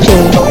resident DJ,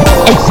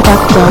 X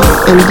Factor,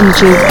 and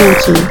DJ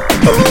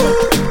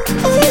 40.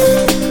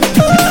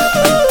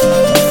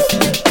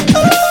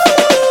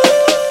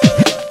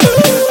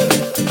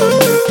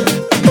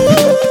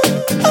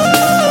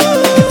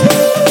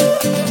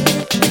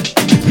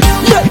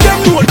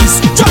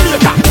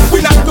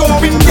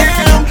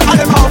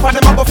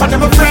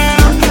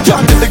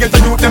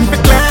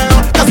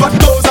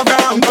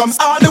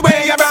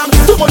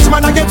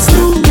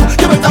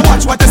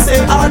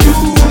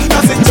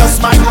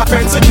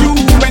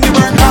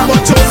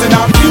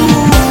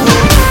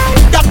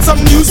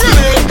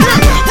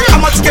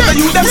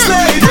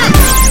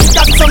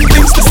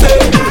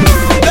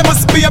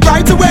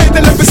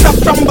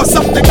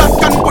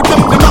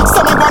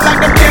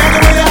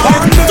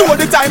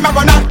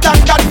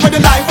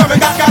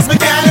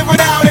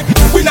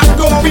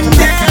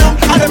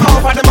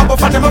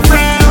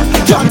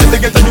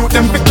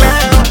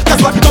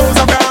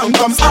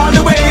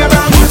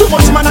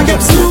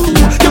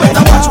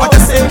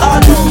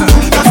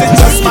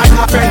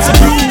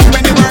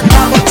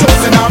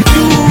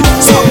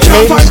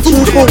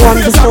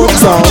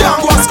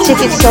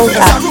 Tickets sold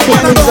at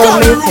Fitness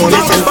Zone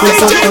Naples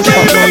and Global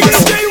Transport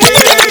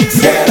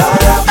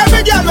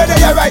every girl where they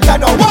are right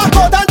now, walk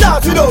out and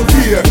dance without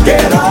fear.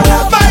 Get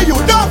up, my you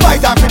don't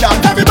fight after that.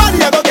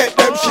 Everybody ever get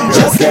them sheer.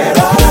 Just get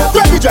up.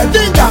 Grab your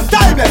ding dong,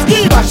 timeless,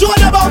 keep on, show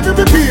them how to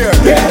prepare.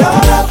 Get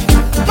up,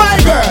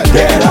 my girl.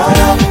 Get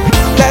up.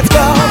 Let's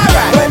go.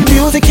 Right. When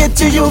music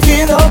hits you, you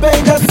feel no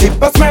pain. Just sip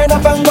a smirn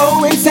up and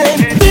go insane.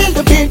 Feel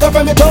the beat up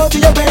from your toe to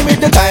your brain with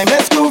the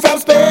timeless crew from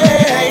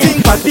Spain.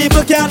 Think fat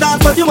people can't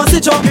dance, but you must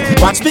jump.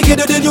 Watch Biggie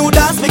do the new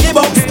dance, Biggie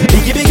bounce.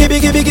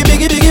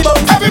 Biggie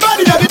bounce.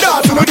 Everybody do the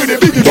dance, we do the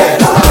Biggie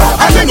bounce.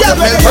 And the girl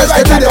when they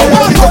right now,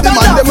 walk out and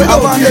dance without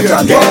fear.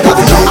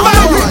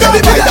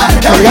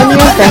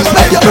 Millennium Fest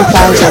of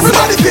 2000.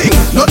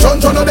 No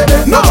chonjo no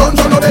dede, no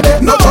chonjo no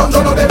dede, no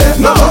chonjo no dede,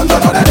 no chonjo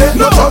no dede,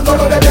 no chonjo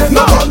no dede,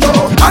 no chonjo.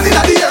 And in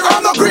the air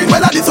I'm no green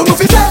when I did so no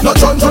fit. No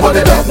chonjo no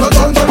dede, no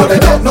chonjo no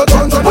dede, no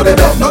chonjo no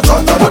dede, no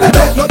chonjo no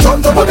dede, no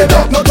chonjo no dede,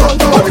 no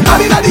chonjo.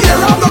 And in the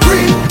air I'm no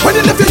green when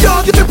you lift your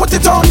yard, you fi put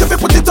it on, you fi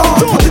put it on,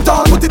 put it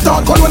on, put it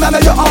on. Call one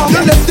under your arm.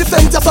 You left the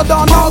fence just so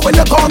down. When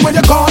you're gone,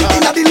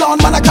 inna the lawn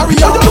man I carry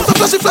on. You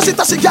look so flashy,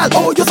 tashy gal.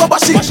 Oh you so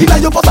bashy. Inna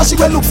your butt she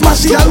will look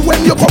smashy. And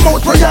when you come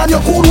out, pray and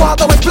your cool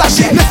water with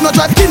flashy. Neck no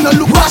drive, skin no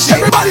look rashy.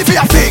 Everybody fi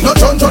a sing. No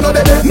chonjo no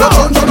dede, no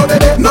chonjo no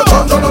dede, no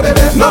chonjo no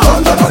dede, no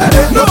chonjo no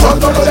dede, no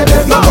chonjo no dede,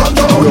 no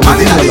chonjo.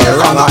 And inna the air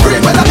I'm a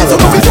green when I need to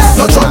move it.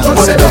 No chonjo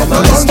no dede,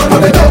 no chonjo no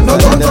dede, no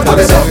chonjo no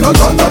dede, no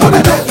chonjo no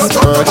dede, no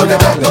chonjo no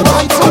dede, no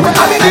chonjo.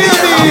 And inna the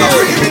air I'm a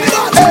green.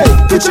 Hey,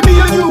 picture me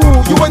and you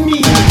and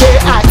me.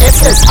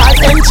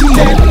 K-I-S-S-I-N-G.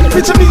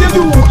 Picture me and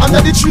you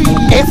under the tree.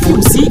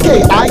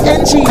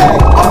 F-U-C-K-I-N-G.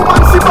 Oh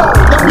man, Sibo,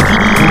 the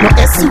wicked no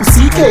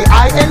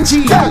S-U-C-K-I-N-G.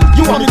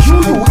 You want me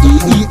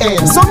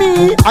Q-U-E-E-N. So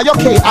me, I your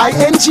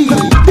K-I-N-G.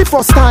 The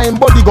first time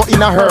body go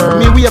in a her.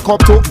 Me wake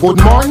up to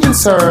good morning,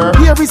 sir.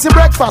 Here is your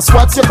breakfast,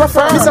 what's your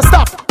prefer? Mr.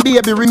 Stop,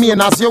 baby,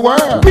 remain as you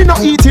were. Me no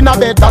eat in a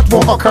bed, that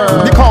won't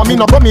occur. Because me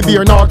no gummy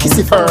beer nor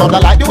kissy fur. But I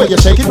like the way you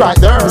shake it right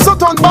there. So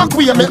turn back,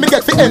 we make me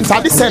get to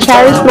enter the center.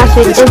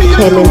 Charismatic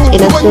Entertainment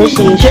in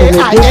association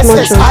with Gizmo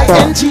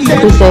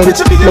Transport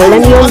presents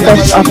Millennium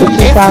Best of the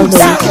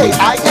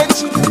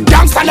 2000s.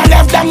 Gangsta no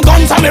left them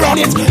guns and me run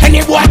it.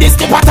 Any boy this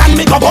the pattern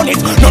me go bun it.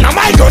 None of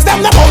my girls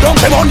them no go down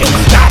to money.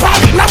 Nah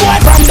profit no boy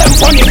from them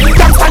funny.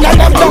 Gangsta no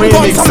left them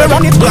guns and me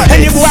run it.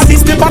 Any boy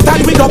this the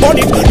pattern we go bun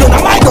it. None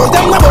of my girls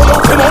them no go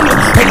down to money.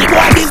 Any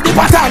boy this the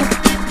pattern.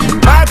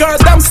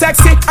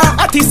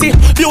 fatty see,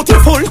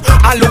 beautiful,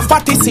 I look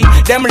fatty see.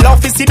 Them love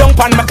to see down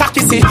pan my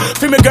cocky see.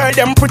 For me girl,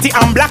 them pretty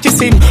and black you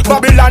see.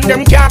 Babylon,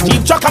 them can't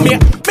keep track of me.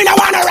 Me no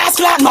wanna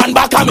wrestle man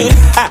back of me.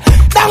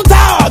 Don't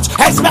touch,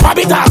 expect a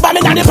bit of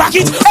bombing on the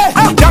package.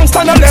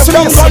 Youngster no left,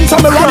 them guns on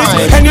me run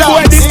it.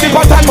 Anyway, this tip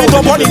of time with the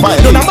money.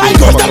 None of my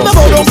girls, them no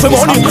go down for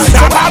money.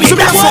 Now Bobby,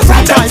 me go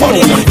from them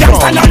funny.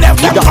 Youngster no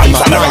left, them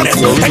guns on me run it.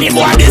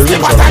 Anyway, this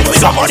tip of time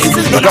with the money.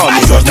 None of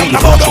my girls, them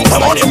no go down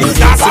for money.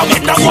 Now Bobby,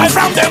 no boy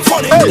from them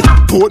funny. Hey,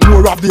 don't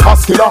more of the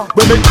hustler.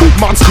 We make big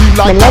man scream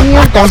like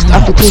Millennial Best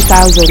of the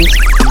 2000s.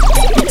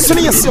 So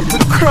you see up to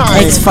the crime.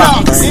 I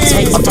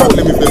told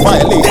him if they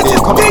violate it,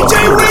 come on.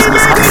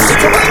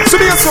 So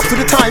they up to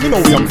the time, you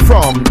know where I'm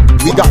from.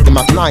 We got them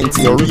at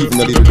 90 or even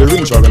a little bit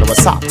range or in our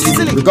socks.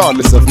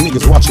 Regardless of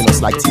niggas watching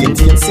us like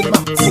TNT and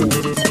Cinemax.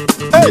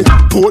 Hey,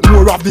 don't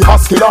more of the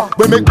hustler.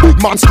 We make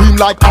big man scream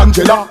like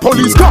Angela.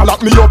 Police call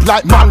at me up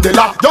like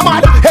Mandela. Your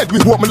mad head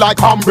we hold me like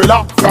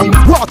umbrella. From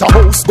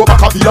Waterhouse, go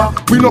back a villa.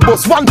 We no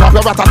bust one drop,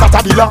 we rat-a-tat-a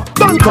villa.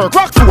 Dunkirk,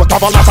 rock throat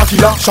of a lot of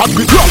killer. Shot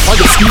with drop on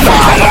your skin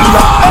like a villa.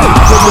 Hey,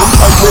 when you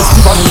inside West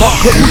River River,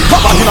 when you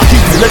cover in a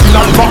kid, you let in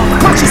a river.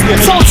 Matches name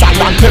Southside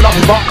and Tel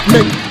River.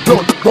 Make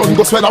blood run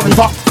go swell a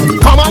river.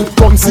 Come on,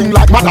 come sing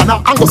like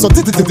Madonna. And go so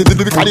ti-ti-ti-ti-ti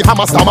because the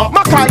hammer stammer.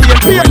 Macaulay and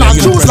Pierre and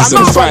choose like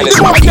Marvin.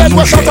 The boy dead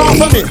was shut off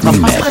for me.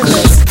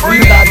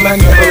 Real bad man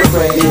never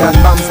afraid. Got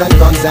bombs and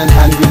guns and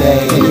hand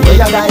grenade. Anyway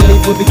a guy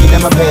live we begin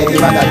them a pay.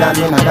 Rather than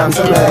when I dance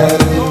away.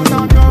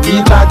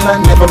 Real bad man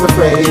never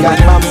afraid.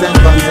 Got bombs and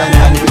guns and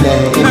hand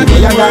grenade.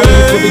 Anyway a guy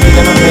live we begin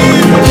them a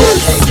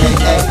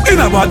pay. In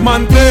a bad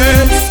man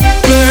place.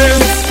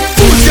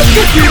 Who's your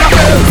cookie in a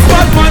place?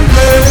 Bad man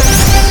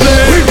place.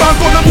 Real bad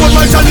on the board,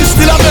 my child is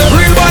still a place.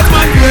 Real bad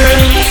man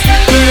place.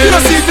 You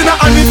don't see it in a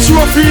hand, it's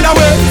true feed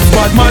away.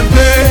 Bad man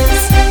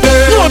place.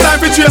 No time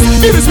for chase.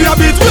 It is we a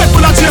beat, wait for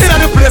the chase. In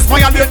a place,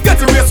 my late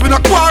get a race with a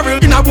quarrel.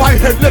 In a boy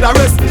head, let a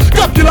rest.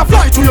 Club killer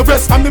fly to your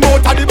vest and the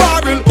mouth of the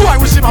barrel. Why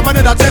wish him have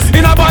another test?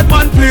 In a bad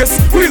man place,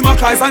 real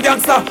Mackay's and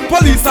gangster.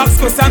 Police ask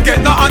question,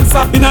 get no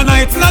answer. In a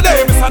night, in a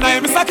day, Mr.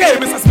 Nye, Mr.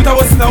 K, Mr. Smith, I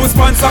was in our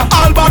sponsor.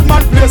 All bad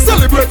man place,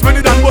 celebrate when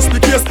it done bust the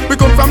case. We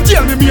come from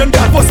jail, me and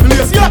God bust the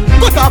lace. Yeah,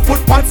 got our foot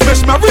pants,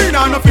 smash my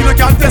arena. And I feel like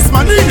I can't test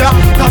my knee. Yeah,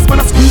 that's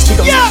when I squeeze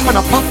you down and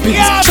I pop beats.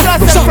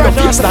 Shut the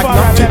face like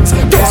napkins.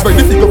 That's why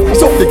the figure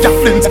was up the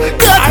gafflins.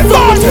 I'm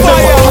on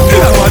fire.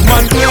 In a bad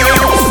man place.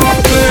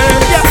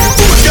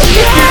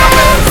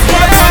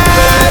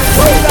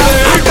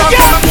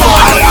 Yeah,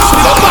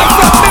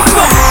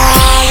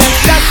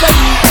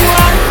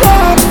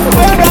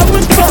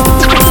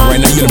 right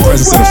now you're in the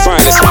presence of the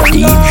finest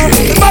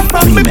DJ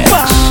Remix.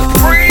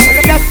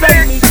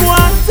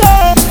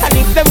 And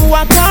if them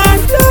walk on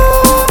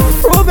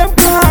prove them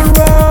can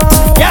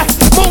run. Yeah,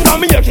 Munga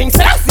me your king, so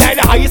that's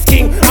the highest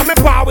king. I'm a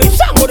power with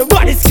Shango, the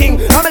baddest king.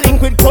 I'm a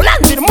link with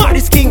Polanzi, the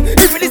maddest king.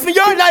 If it is me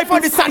your life or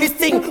the saddest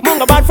thing.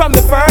 Munga bad from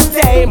the first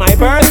day. My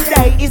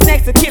birthday is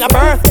next to kill a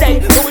birthday.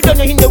 But we done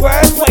it in the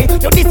worst way.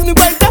 You diss me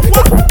well, that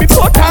what?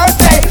 Before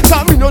Thursday.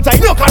 Come me no time,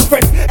 no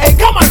conference. Hey,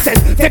 common sense.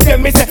 Take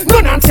them, me say, no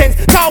nonsense.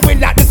 Now we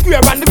like the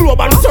square and the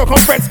globe and the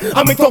circumference.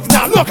 I'm a tough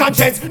now, no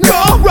conscience.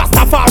 No,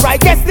 Rastafari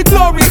gets the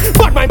glory.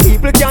 But my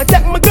people can't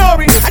take my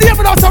glory. And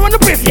even though I want to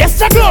praise, yes,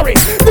 the glory.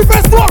 The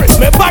first glory,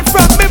 me bad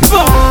from me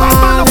boom.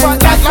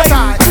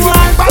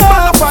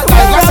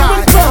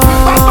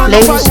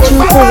 Ladies 2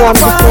 for 1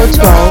 before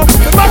 12.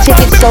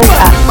 Tickets sold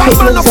at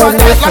Equipment Zone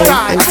Local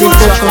and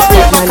Digital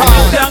Transport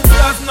Manager.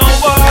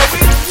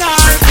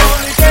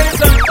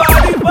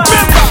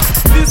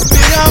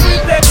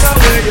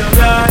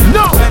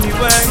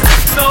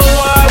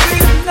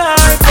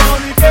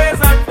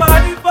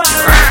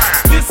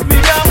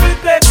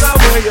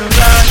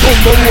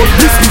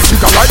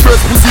 Like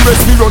breast pussy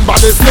rest me run by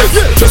the snake.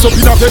 Just up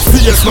in a best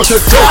PS, not a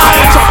fake.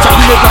 Chop chop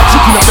in like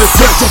chicken a best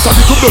plate. Just a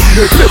little blood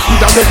in it, left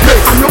with a best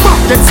plate. And your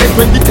mouth get set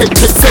when the take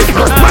check set.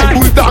 My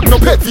bulldog no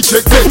pet fi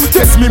check set.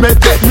 Test me med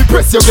dead, me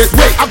press you get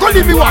wet. I go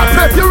leave me one,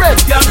 prep you red.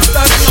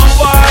 Youngsters no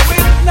war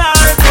with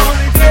knives,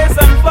 only case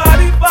and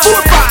 45.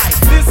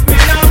 This me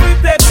now we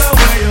take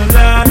away your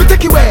life. We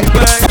take you away.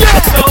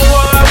 No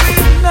war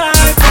with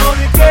knives,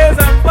 only case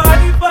and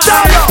 45.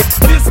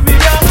 This me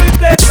now we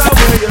take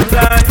away your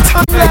life.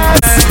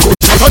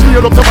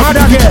 Up the mad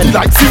again.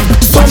 Like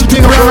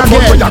something wrong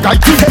again.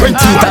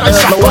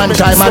 One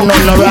time and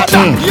none no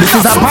rotten. This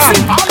is a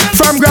pan.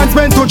 From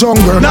Grantsmen to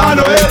jungle.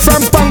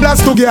 From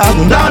Spanglass to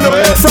Garden.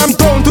 From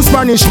town to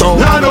Spanish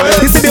town.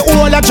 This is the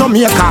whole of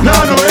Jamaica.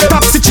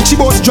 Taxi chichi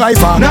bus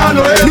driver.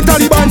 The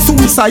Taliban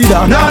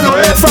suicider.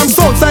 From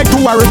Southside to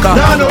Warwick.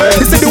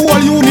 This is the whole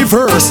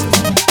universe.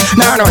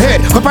 Nah no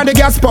head, up on the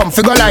gas pump,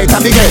 figure light and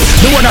big head.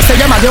 The one that say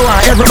them a they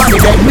want everybody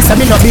dead. Me say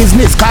me no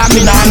business, call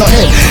me nah no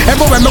head.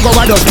 Everywhere me go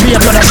I just play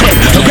for the shed.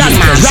 The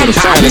grandma,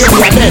 grandpa, play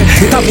for dead.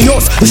 It have the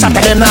house, the shot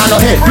of them nah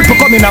no head. People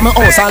come in at my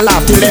house and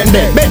laugh till them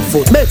dead.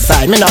 Bedfoot,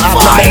 bedside, me no have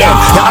no bed.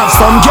 You have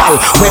some gal,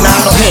 we nah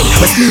no head.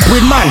 We sleep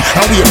with man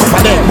and wait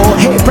for them.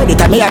 But hey,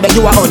 predator, me I bet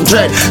you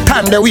 100.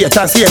 Time they wait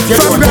and see if you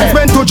don't dead.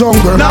 From Grantsmen to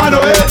jungle, nah no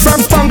head.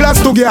 From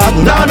Spanglass to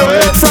Garden, nah no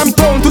head. From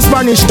town to Spanish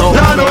Spanish town.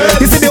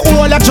 You see the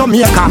whole of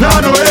Jamaica.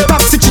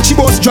 Taxi chichi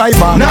bus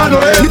driver.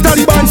 The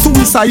Taliban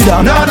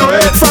suicider.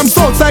 From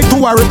Southside to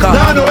Warwick.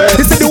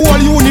 You see the whole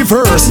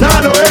universe.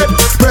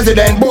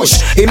 President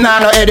Bush, him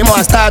nah no head. Him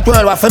want start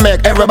world war for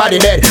make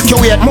everybody dead.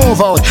 Kuwait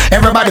move out,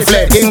 everybody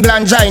fled.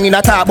 England join in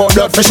a talk about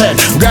blood for shed.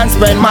 Grand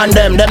spend man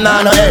them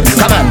nah no head.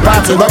 Come on,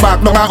 party go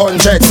back down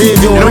 100. See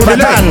you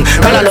Riverton,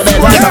 Canada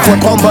bed,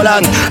 Waterford,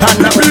 Cumberland. And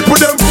the people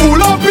them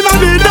full up in a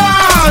the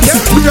dance.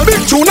 With a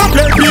big tune and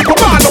play people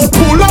man don't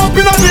pull up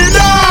in a the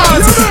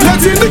dance.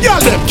 Let's see the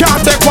girl them can't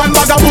take one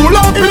bag of pull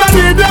up in a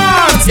the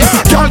dance.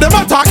 Girl them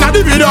attack at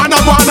the video and a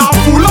wanna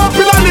pull up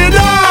in a the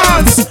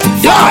dance.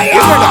 We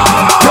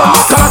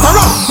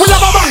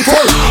have a band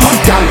full.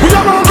 We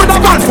have a with a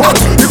band full.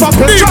 If I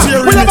play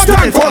track, we have a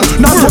gang full.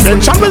 Not to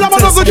mention we have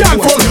another gang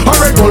full. A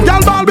red bull gal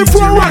ball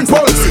before one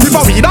full. If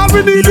a weed all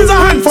we need is a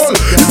handful.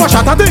 If a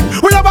shot a thing,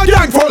 we have a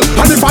gang full.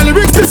 And if a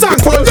lyrics is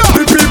songful,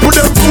 the people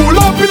them full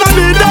up in a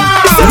the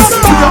dance.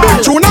 We have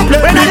big tune and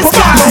play people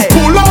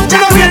full up in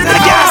a the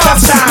dance.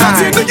 Let's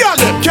see the girl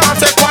them can't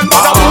take one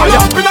but a full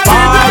up in a the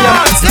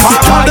dance.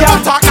 All them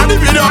attack and the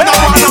video and a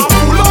wanna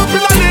full up in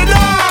a the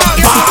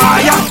dance.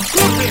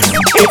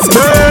 It's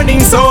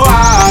burning so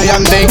high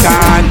and they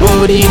can't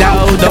put it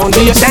out. Don't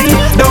be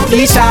ashamed, don't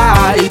be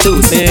shy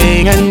to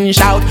sing and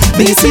shout.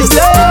 This is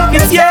love,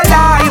 it's your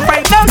life.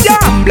 Right now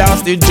jam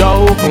blast the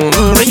joke.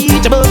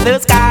 Reach above the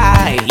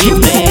sky, you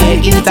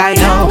make it, I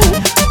know.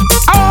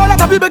 All of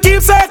the people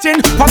keep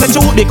searching for the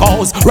truth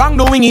because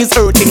wrongdoing is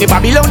hurting. The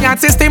Babylonian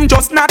system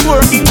just not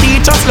working.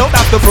 Teach us love,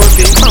 that's the first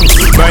thing.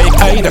 Break,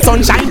 hey, the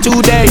sunshine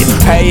today.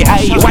 Hey,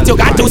 hey, what you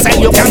got to say,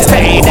 you can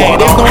stay there.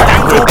 There's no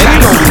time to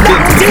plan.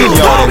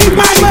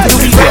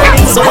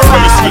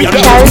 Charismatic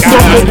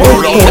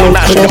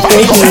Entertainment in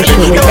association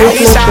with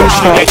Business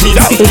Shop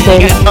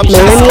presents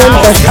Millennium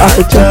Best of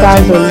the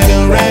 2000s.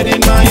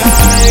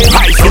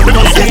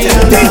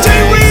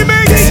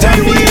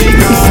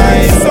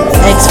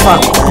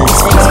 X-Factor.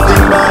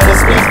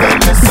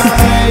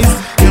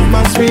 You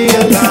must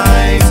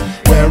realize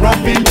we're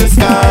up in the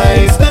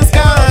skies.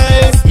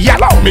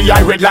 Yellow me,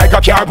 I red like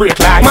a car brake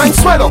light. Mine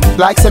swell up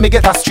like say me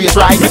get a straight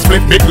right. Me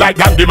split big like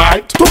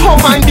dynamite. To how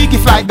mine big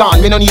if like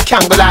gone, me no need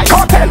candlelight.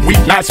 Cartel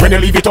weakness when you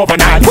leave it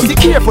overnight. But be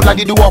careful like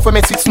the do off for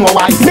me with Snow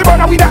White. Me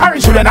burn with the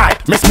orange through the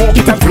night. Me smoke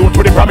it and float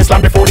to the promised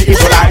land before the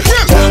Israelites.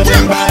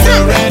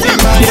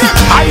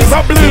 Eyes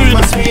are bleed.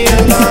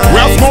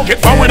 We'll smoke it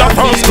from with a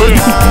first screen.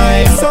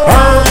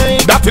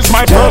 That is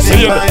my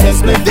proceed.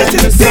 This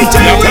is DJ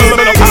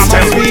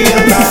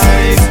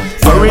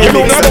You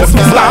know that those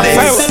flat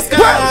cells.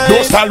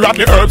 Those style rap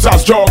the herbs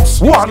as drugs.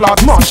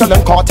 Warlord, Marshall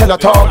and Cartel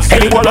talks.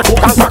 Anyone that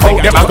cook and pack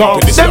out them a go.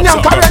 Them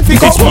young current fi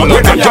go.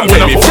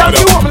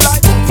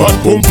 Fat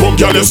boom boom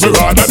girl, yes me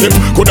rather them.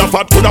 Coulda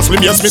fat, coulda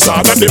slim, yes me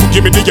sadder them.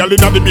 Give me the girl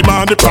inna the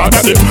bima and the Prada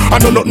them. I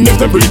know nothing if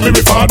them breed me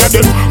father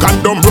them.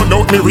 Condom run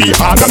out me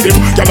re-harder them.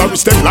 Girl a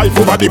risk them life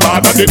over the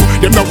border them.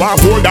 Them no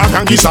want hold dark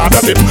and kiss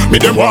harder them. Me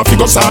them want fi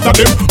go sadder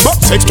them.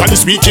 But sexually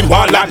speaking,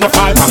 war like no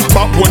fighter.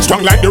 Backbone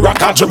strong like the rock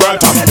of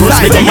Gibraltar.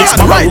 First me the mix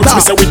my roots,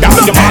 me say we down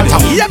the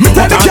matter. Me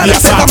tell the girl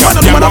set up on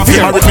the man of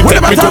fear. When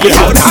them talk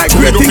about the high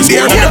grade things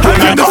there,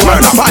 in the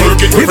first fight.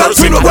 Without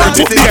me no going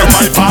to there.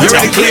 You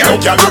ready clear?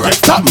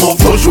 Top move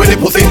push with the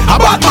pussy.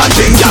 A bad man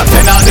thing can't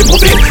send on the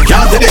pussy.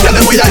 Can't say the girl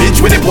them with a hitch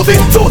with the pussy.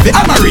 So the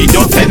Amarie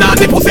don't send on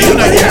the pussy. You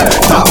know here.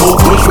 Top move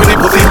push with the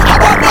pussy. A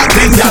bad man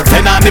thing can't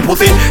send on the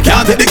pussy.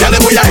 Can't say the girl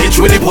them with a hitch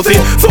with the pussy.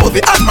 So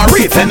the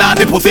Amarie send on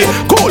the pussy.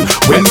 Cool.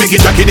 When me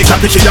get Jackie the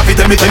cocky, she have to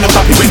tell me say no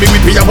stoppy. When me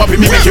whip me a whoppy,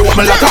 me make you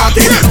wobble like a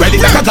cocky.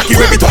 Ready like a Jackie,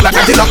 ready tall like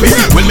a jalopy.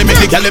 When me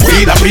make the girl them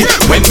feel happy.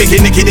 When me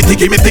get Nicky the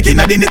ticky, me sticky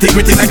na the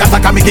nitty-gritty like a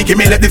saka, me kicky,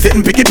 me let the sit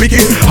and picky.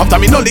 After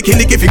me no licky,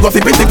 fi go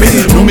sippy.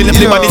 No me left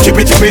the body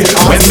chippy.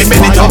 When me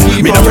bend it up,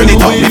 me no bend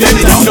it up, me bend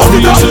it up, bend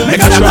it up.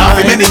 Make a damn laugh,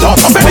 me bend it up,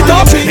 bend it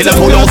up. Me the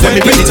pull out, when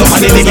me bend it up,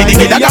 and the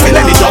diggy, that got me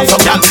let it up.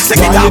 Some girl take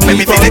it off,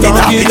 me take it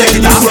off, me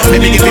take it off. Me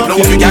make it flip,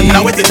 you can't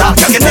now wet it off,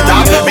 can't get it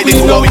off. Me the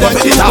pull out, we just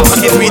wet it off,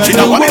 and get reaching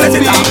out, me let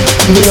it off.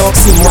 Me no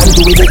see one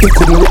do it, they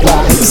couldn't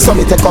reply. So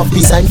me take off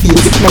piece and feel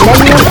it.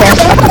 Millennium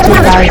Best of the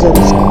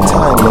 2000s.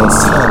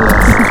 Timeless.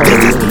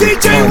 This is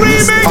DJ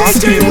Remix.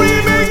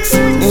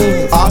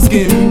 Ask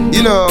him,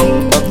 you know,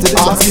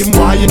 ask him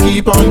why you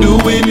keep on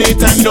doing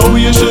it and know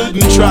you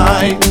shouldn't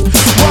try.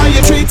 Why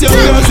you treat your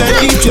girls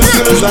and eat your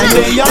girls like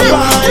they are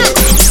right.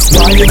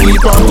 Why you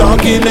keep on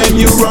talking and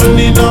you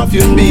running off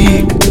your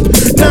beak.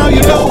 Now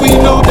you know we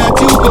know that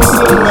you go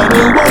slow and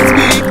you won't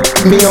speak.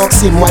 Me ask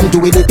him one do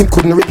it, him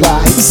couldn't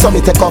reply. So me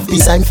take off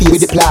piece and feel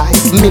with the ply.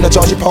 Me no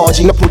judge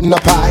porgy, no pudding no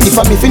pie. If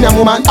I me fin a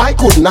woman, I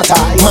couldn't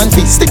tie. Man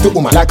feet stick to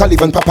woman like a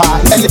living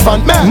papaya.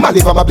 Elephant man, my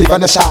liver, my liver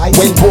no shy.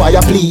 When boy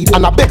I plead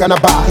and I beg and I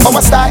buy.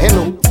 Our style,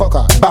 hello,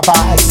 fucker, bye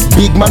bye.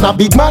 Big man a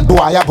big man,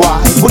 boy a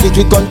boy. Bullet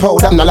with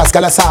gunpowder, no last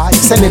gala side.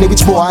 Send any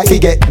which boy,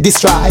 he get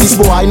destroyed. This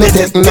boy no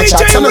death, no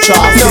chat, no try.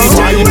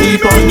 Why you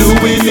keep on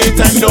doing it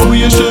and know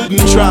you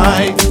shouldn't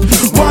try.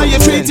 Why you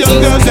treat your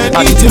girls and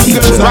eat your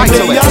girls like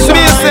they are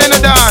right.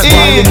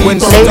 Ladies,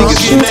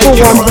 shoot for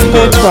 1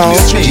 to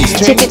 12.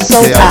 Tickets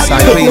sold out.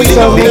 Quickly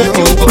sold out.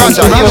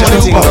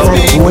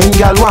 When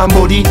gal want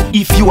body,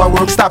 if you a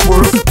work, stop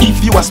work. If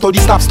you a study,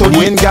 stop study.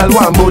 When gal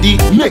want body,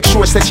 make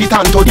sure say she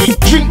tan toddy.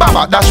 Drink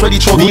baba, that's ready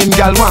chubby. When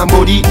gal want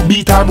body,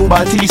 beat her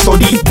booba till he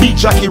study.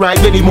 Beat Jackie ride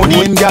any money.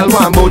 When gal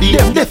want body,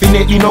 them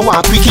definitely no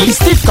want quickie.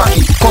 Stiff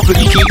cocky, couple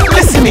icky.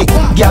 Listen me,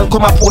 gal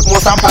come up put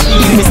most and papi.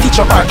 Me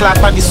stitch up her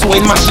class by the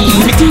sewing machine.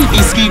 Me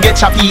TV ski get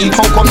choppy.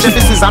 Come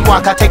Jeffersons and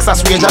walk a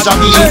Texas range a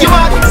jabby. You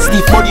mad?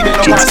 Stiff body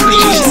bend up her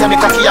sleeve. She say me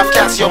cocky have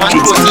calcium and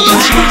protein.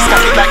 She looks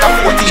cocky like a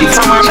 14.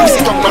 From her pussy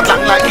tongue not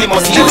long like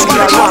limousine.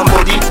 When gal want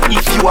body,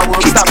 if you a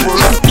work, stop work.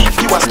 If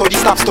you a study,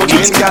 stop study.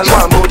 When gal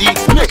want body,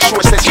 make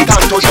sure say she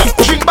tan toddy.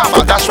 Drink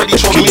baba, that's ready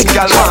chubby. When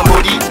gal want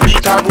body,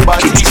 beat her booba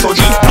till he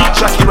study. Beat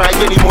Jackie ride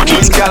any money.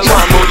 When gal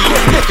want body,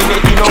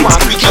 definitely no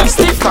want quickie.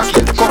 Stiff cocky,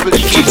 couple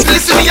icky.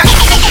 Listen me,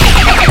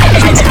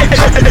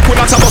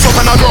 when I tell us up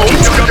and I go,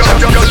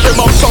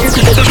 them up songs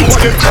people do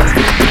again.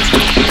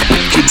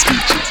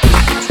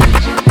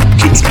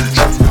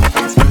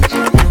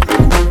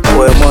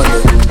 Boy,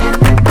 Monday,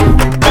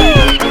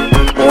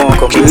 I want to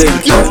come to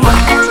link,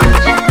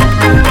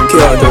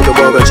 can't talk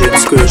about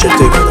James Screech and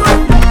take it.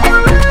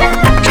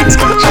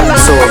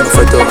 So I'm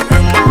for done.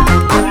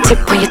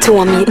 Tip on your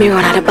toe and meet me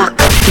run at the back.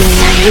 Me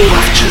and you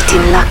have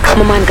cheating luck.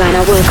 My man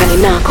gonna work and he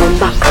not come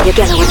back. You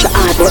girl want your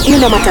hard but you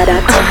no matter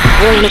that.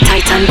 Hold me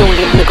tight and don't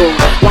let me go.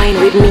 Wine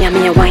with me and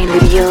me a wine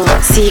with you.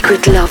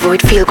 Secret love, oh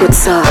it feel good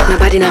so.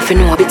 Nobody nothing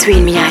know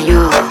between me and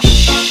you.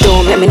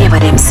 Don't make me never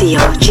them see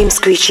you. Jim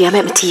Screechy, I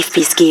make my teeth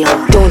be skill.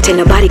 Don't tell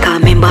nobody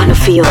cause member no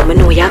feel. Me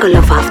know you gonna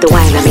love half the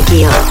wine and me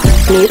give.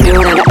 Meet me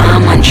run on the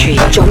almond tree.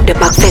 Jump the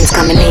back fence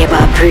cause me neighbor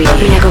pray.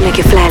 Me I go make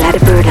you fly like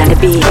the bird and the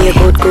bee. Be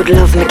a good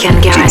love me can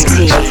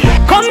guarantee.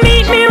 Come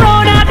meet me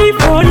round at the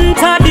front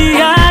of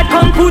the yard.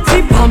 Come put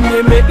it on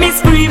me, make me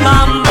scream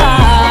and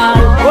bawl.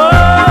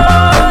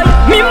 Whoa,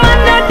 me man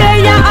that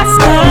day a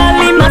style,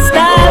 him a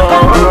style.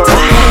 Come put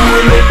it on me,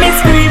 make me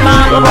scream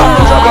and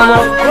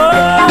bawl.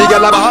 The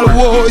girl a ball,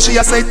 whoa, she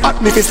a say at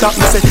me fi stop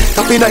me say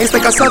tappy nice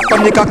like a salt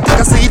on the cock, take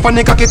a seat on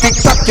the cocky tick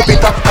tock, keep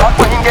it up.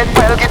 When get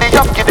well, give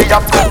it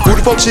up.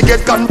 Good fuck she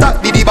get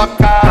contact, did the back.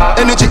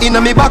 Energy inna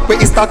me back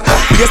where it stack.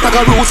 Yes, like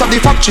a rose of the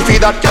factory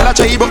feed that. Girl a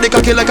try but the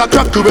cocky like a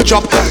crack to a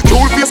chop.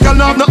 Cool face girl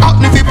now have no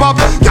acne fi pop.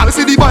 Girl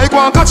see the bike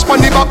one catch pon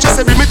the back. She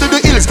say bring me to the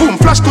hills, boom,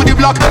 flash to the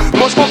block.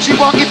 Must fuck she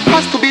want, it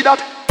has to be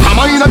that.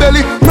 Hammer in a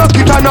belly, knock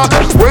it or not.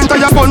 Went to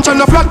your punch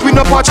and a flat with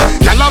no patch.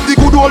 Girl have the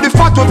good old the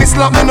fat of it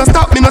slap. Me no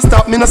stop, me no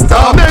stop, me no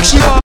stop. Make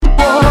she boy.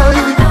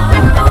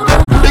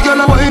 The girl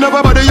a wine up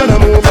her body and a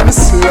move me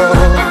slow.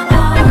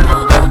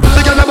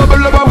 The girl a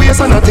bubble up her waist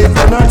and a tip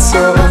and a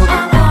so.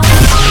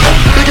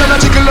 The girl a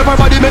jiggle up her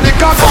body, make the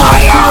cock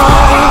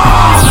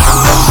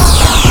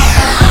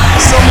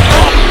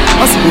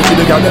I speak to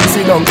the girl, them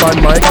sit down pan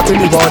my cock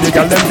in the body,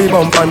 girl, them be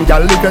bump and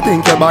girl, if you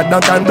think you're bad, now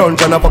can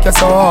dungeon, I fuck you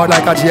so hard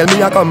like a jail me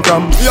I come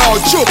from. Yo,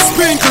 Chuck,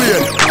 spin clean.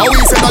 How we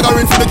say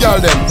daggering for the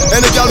girl them?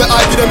 Any girl with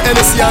I give them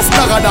NSC and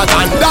stagger that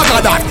and dagger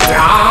that.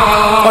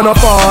 On a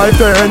 5,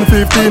 10,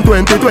 15,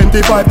 20, 25,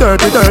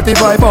 30,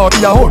 35,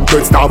 40,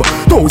 100 stab,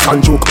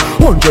 1000 choke,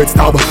 100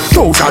 stab,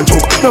 1000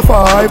 choke. No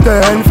 5,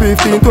 10,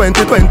 15,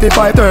 20,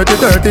 25, 30,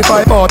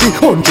 35,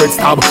 40, 100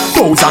 stab,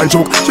 1000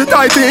 choke. She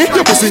tighty,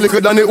 your pussy liquor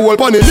than the whole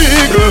pan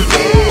illegal.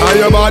 And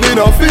your body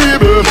no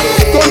feeble.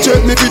 Don't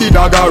check me for the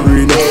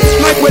daggering.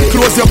 Like when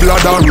close your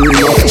blood and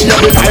ring. She have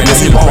the time to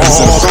see walk.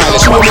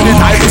 Show me the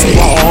time to see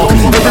walk.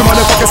 Every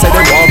motherfucker say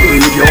they want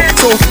breed you.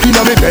 So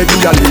inna me bed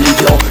me a leave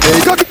you.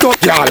 Hey, cock it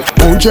up, y'all.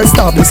 100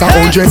 stab, this a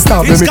 100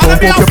 stab. Let me pump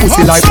up your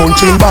pussy like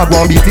punching bag.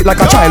 Want beat it like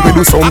a child, we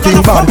do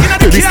something bad.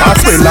 Baby start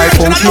spend like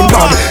pumpkin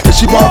bag. Then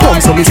she want come,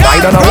 so me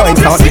slide and a wine.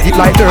 Start beat it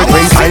like dirt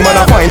when time and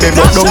a find. Then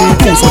lock down in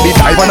two, so the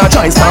dive and a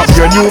giant. Start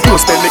your new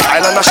flow, spend the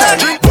Kyle and a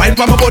shine. Wine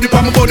pa my body,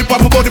 pa my body, pa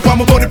my body, pa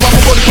my body, pa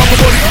my body, pa my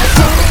body.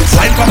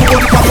 Wine pa my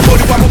body, pa my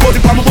body, pa my body,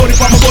 pa my body,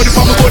 pa my body,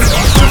 pa my body.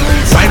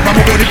 Wine pa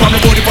my body, pa my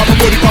body, pa my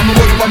body, pa my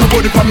body, pa my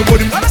body, pa my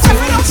body.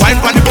 Wine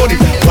pa the body,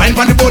 wine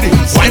pa the body,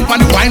 wine pa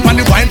the wine pa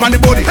the wine pa the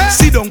body.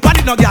 Sit down, pa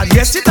the no girl,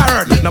 yes it a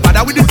hurt. No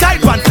bother with the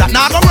tight pants, that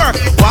nah go work.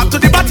 Walk to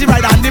the body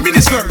right and the mini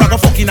skirt. Back a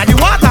fucking at the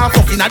water,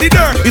 fucking at the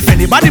dirt. If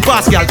anybody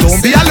pass, girl,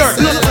 don't be alert.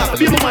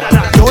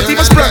 Don't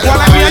even spread. One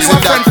like me and you a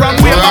friend from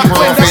way back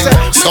when they said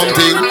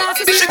something.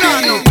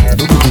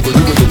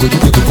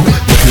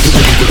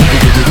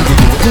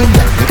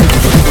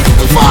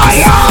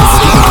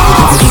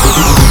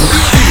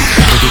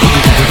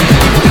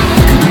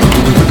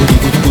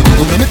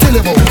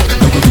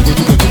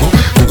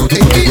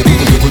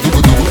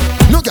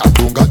 No girl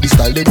don't got the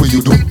style the way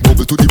you do.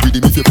 Bubble to the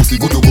rhythm if your pussy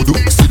go do.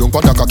 Sit down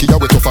for the cocky, you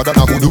way tougher than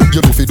a hoodoo.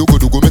 You do fi do go,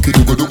 make it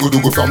do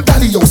go. From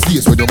Daddy house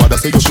days when your mother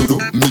say you should do.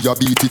 Me a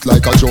beat it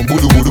like a drum,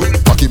 budu.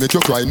 Cocky make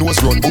you cry,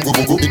 nose run, bugu.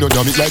 In on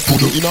your meat like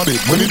pudu in a bed.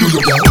 When you do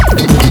your girl,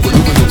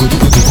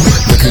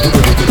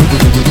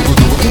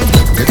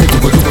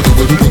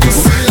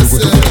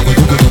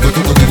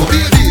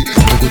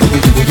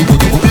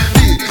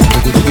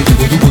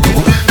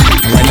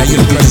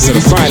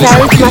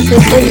 Charismatic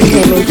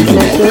Entertainment in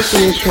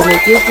association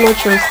with Gizmo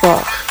Show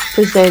Sport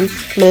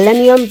presents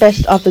Millennium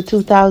Best of the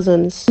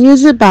 2000s.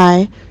 Music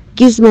by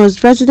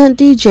Gizmo's resident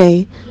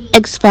DJ,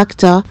 X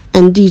Factor,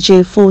 and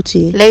DJ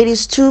 40.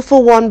 Ladies 2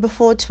 for 1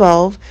 before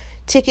 12.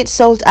 Tickets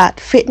sold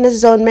at Fitness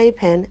Zone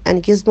Maypen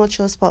and Gizmo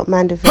Chill Spot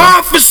Mandeville.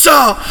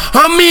 Officer,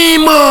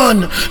 me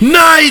man,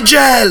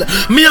 Nigel,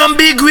 me and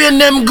Big Rain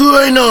them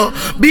growing up.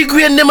 Big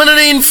Rain them on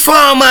the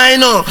informer, you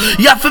know.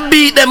 You have to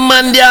beat them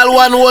man, they all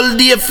one whole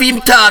day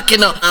film talking,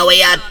 you know. And we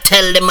have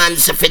tell the man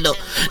so for the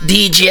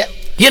DJ.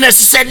 You know,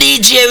 say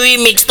DJ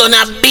Remix don't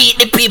have beat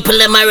the people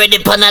them already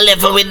on a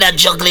level with that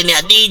juggling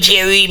here.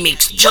 DJ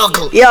Remix,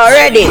 juggle. You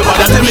ready?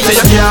 Nobody tell me say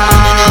you can't.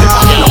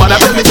 Nobody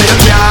tell me say you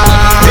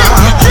can't.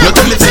 You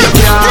tell me say you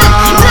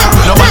can't.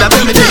 Nobody tell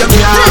me say you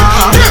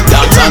can't.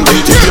 Dance and do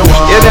it if you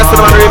want. Yeah, that's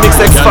the one Remix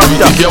X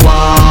Factor. If you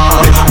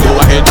want,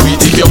 go ahead do it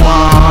if you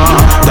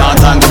want.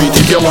 Dance and do it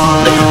if you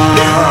want.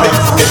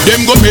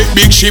 Them go make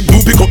big ship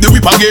do pick up the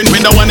whip again.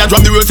 When the one that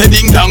drop the world say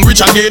ding dong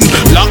rich again.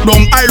 Lock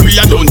down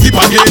area don't dip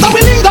again. After we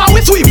ding dong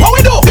we sweep, what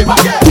we do? Dip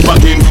again, dip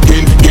again,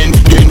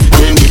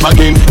 dip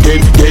again,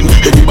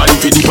 everybody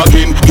fit dip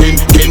again,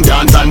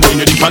 dance and then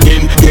you dip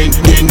again,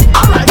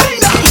 alright, ding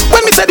dong.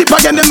 When me say dip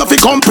again, them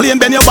nothing complain.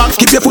 Bend your back,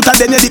 skip your foot and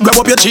then you dip,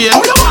 grab up your chain.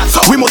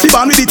 We must be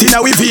born with it in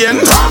our vein.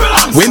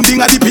 When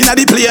thing a dip in a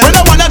dip plane. When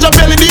the one that drop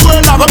belly, the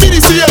world never be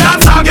the same.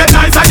 Dance and get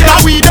nice again.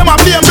 Now we them a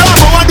blame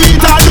Bravo and do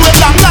it all the way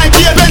long like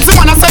the events. The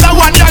one that said that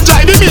one that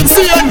drive the big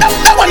scene.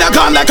 That one that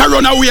gone like a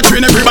runaway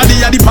train.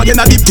 Everybody a dip again,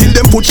 a dip till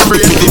them put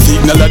spray. The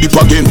signal a dip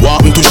again,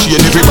 want to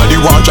shade.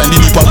 Everybody want try the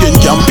dip again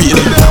campaign.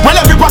 Well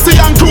every posse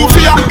and crew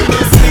fear.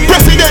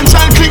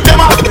 Presidential click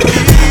them up.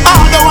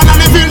 All the one a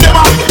living them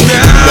up.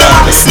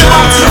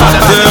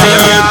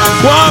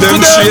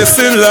 Them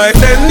chasing like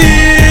their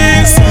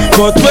knees,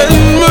 but when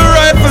my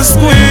rifle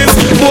squeeze,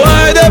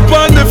 boy they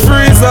on the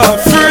freezer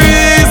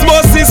freeze.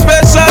 Bossy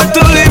special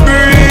to the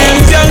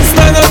breeze,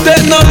 youngster no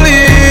take no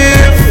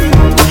leave.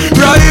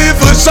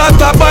 Rifle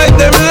shot up by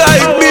them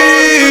like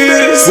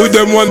bees. With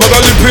them one bag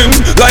of lippin'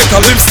 like a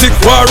lipstick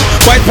war.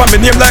 White for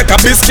me name like a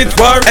biscuit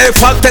war. Hey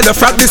fat tell the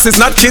frat this is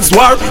not kids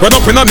war. Run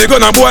up in a me gun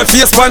and boy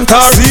face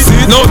pantar. See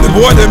now the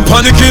boy them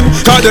panicking,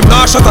 cause them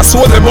not shot a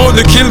soul them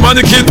only kill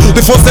mannequin.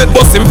 The first head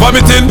bust him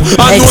vomiting,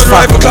 and no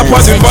rifle clap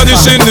as him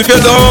vanishing. If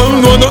you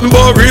don't know nothing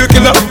about real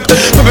killer,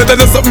 let me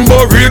tell you something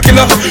about real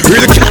killer.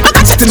 Real killer,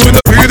 chatting with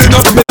the real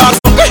enough me ass.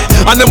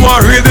 And them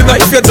want real enough.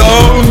 If you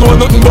don't know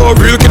nothing about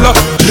real killer,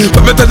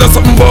 let me tell you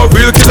something about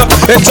real killer.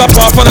 Head chop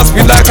off and a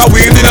spin like a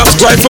wheel in a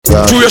rifle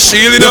through your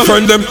shield in a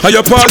friend them. And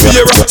your party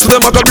here, so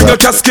them a go bring a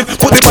casket.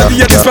 Put the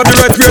body at this for the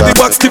right where the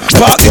box tip.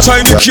 Party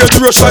trying to kill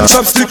the Russian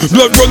chopstick.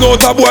 Blood run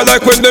out a boy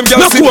like when them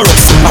girls sit.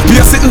 I be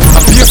sitting,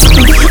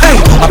 hey,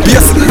 I be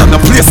sitting and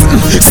I play sitting.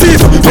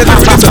 Steve, get the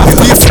flash off the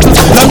place.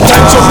 Long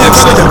time to make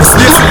sure you're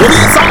space.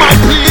 These are my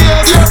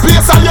place, your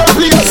place and your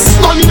place.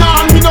 Money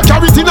on me no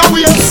carry it in a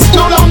waist.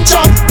 No long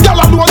chat, girl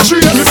I know a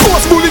trace. Me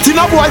force bullet in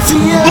a boy face.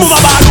 Move a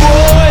bad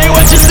boy,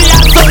 what you see I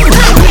say.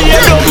 Me a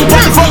dumb,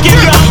 what the fuck you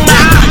got?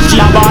 She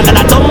a ball and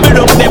a tumble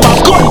up, them a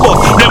gun but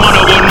them a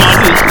no gun man.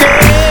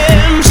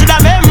 Them should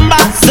have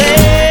member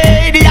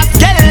say the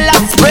Akela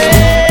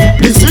spray.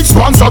 The 6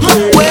 months ago.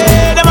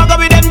 Where them a go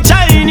with them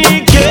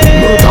Chinese kids?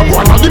 Murder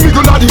one and the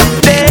middle of the.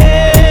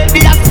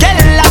 The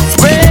Akela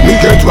spray. Me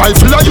get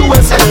rifle a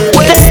USA.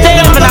 They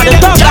stay on the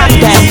top and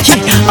them.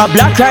 A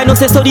black rhino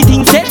say so the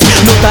thing set.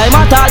 No time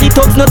at all, the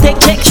thugs no take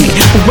check.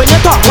 When you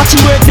talk, watch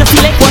your words, you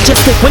select what you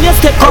step. When you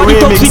step, call the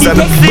thugs with the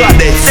text.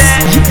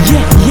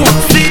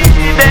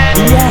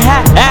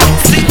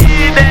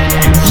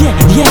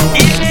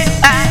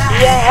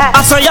 Yeah.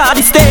 I saw you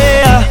the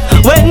stair.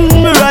 When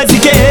we rise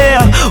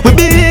again, we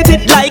beat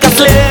it like a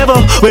slave.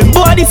 When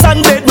body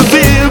sun dead, we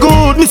feel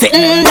good. Me say,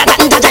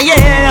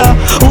 yeah.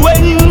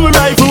 When we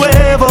rifle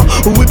wave,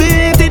 we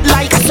beat it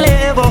like a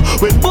slave.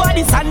 When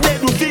body sun dead.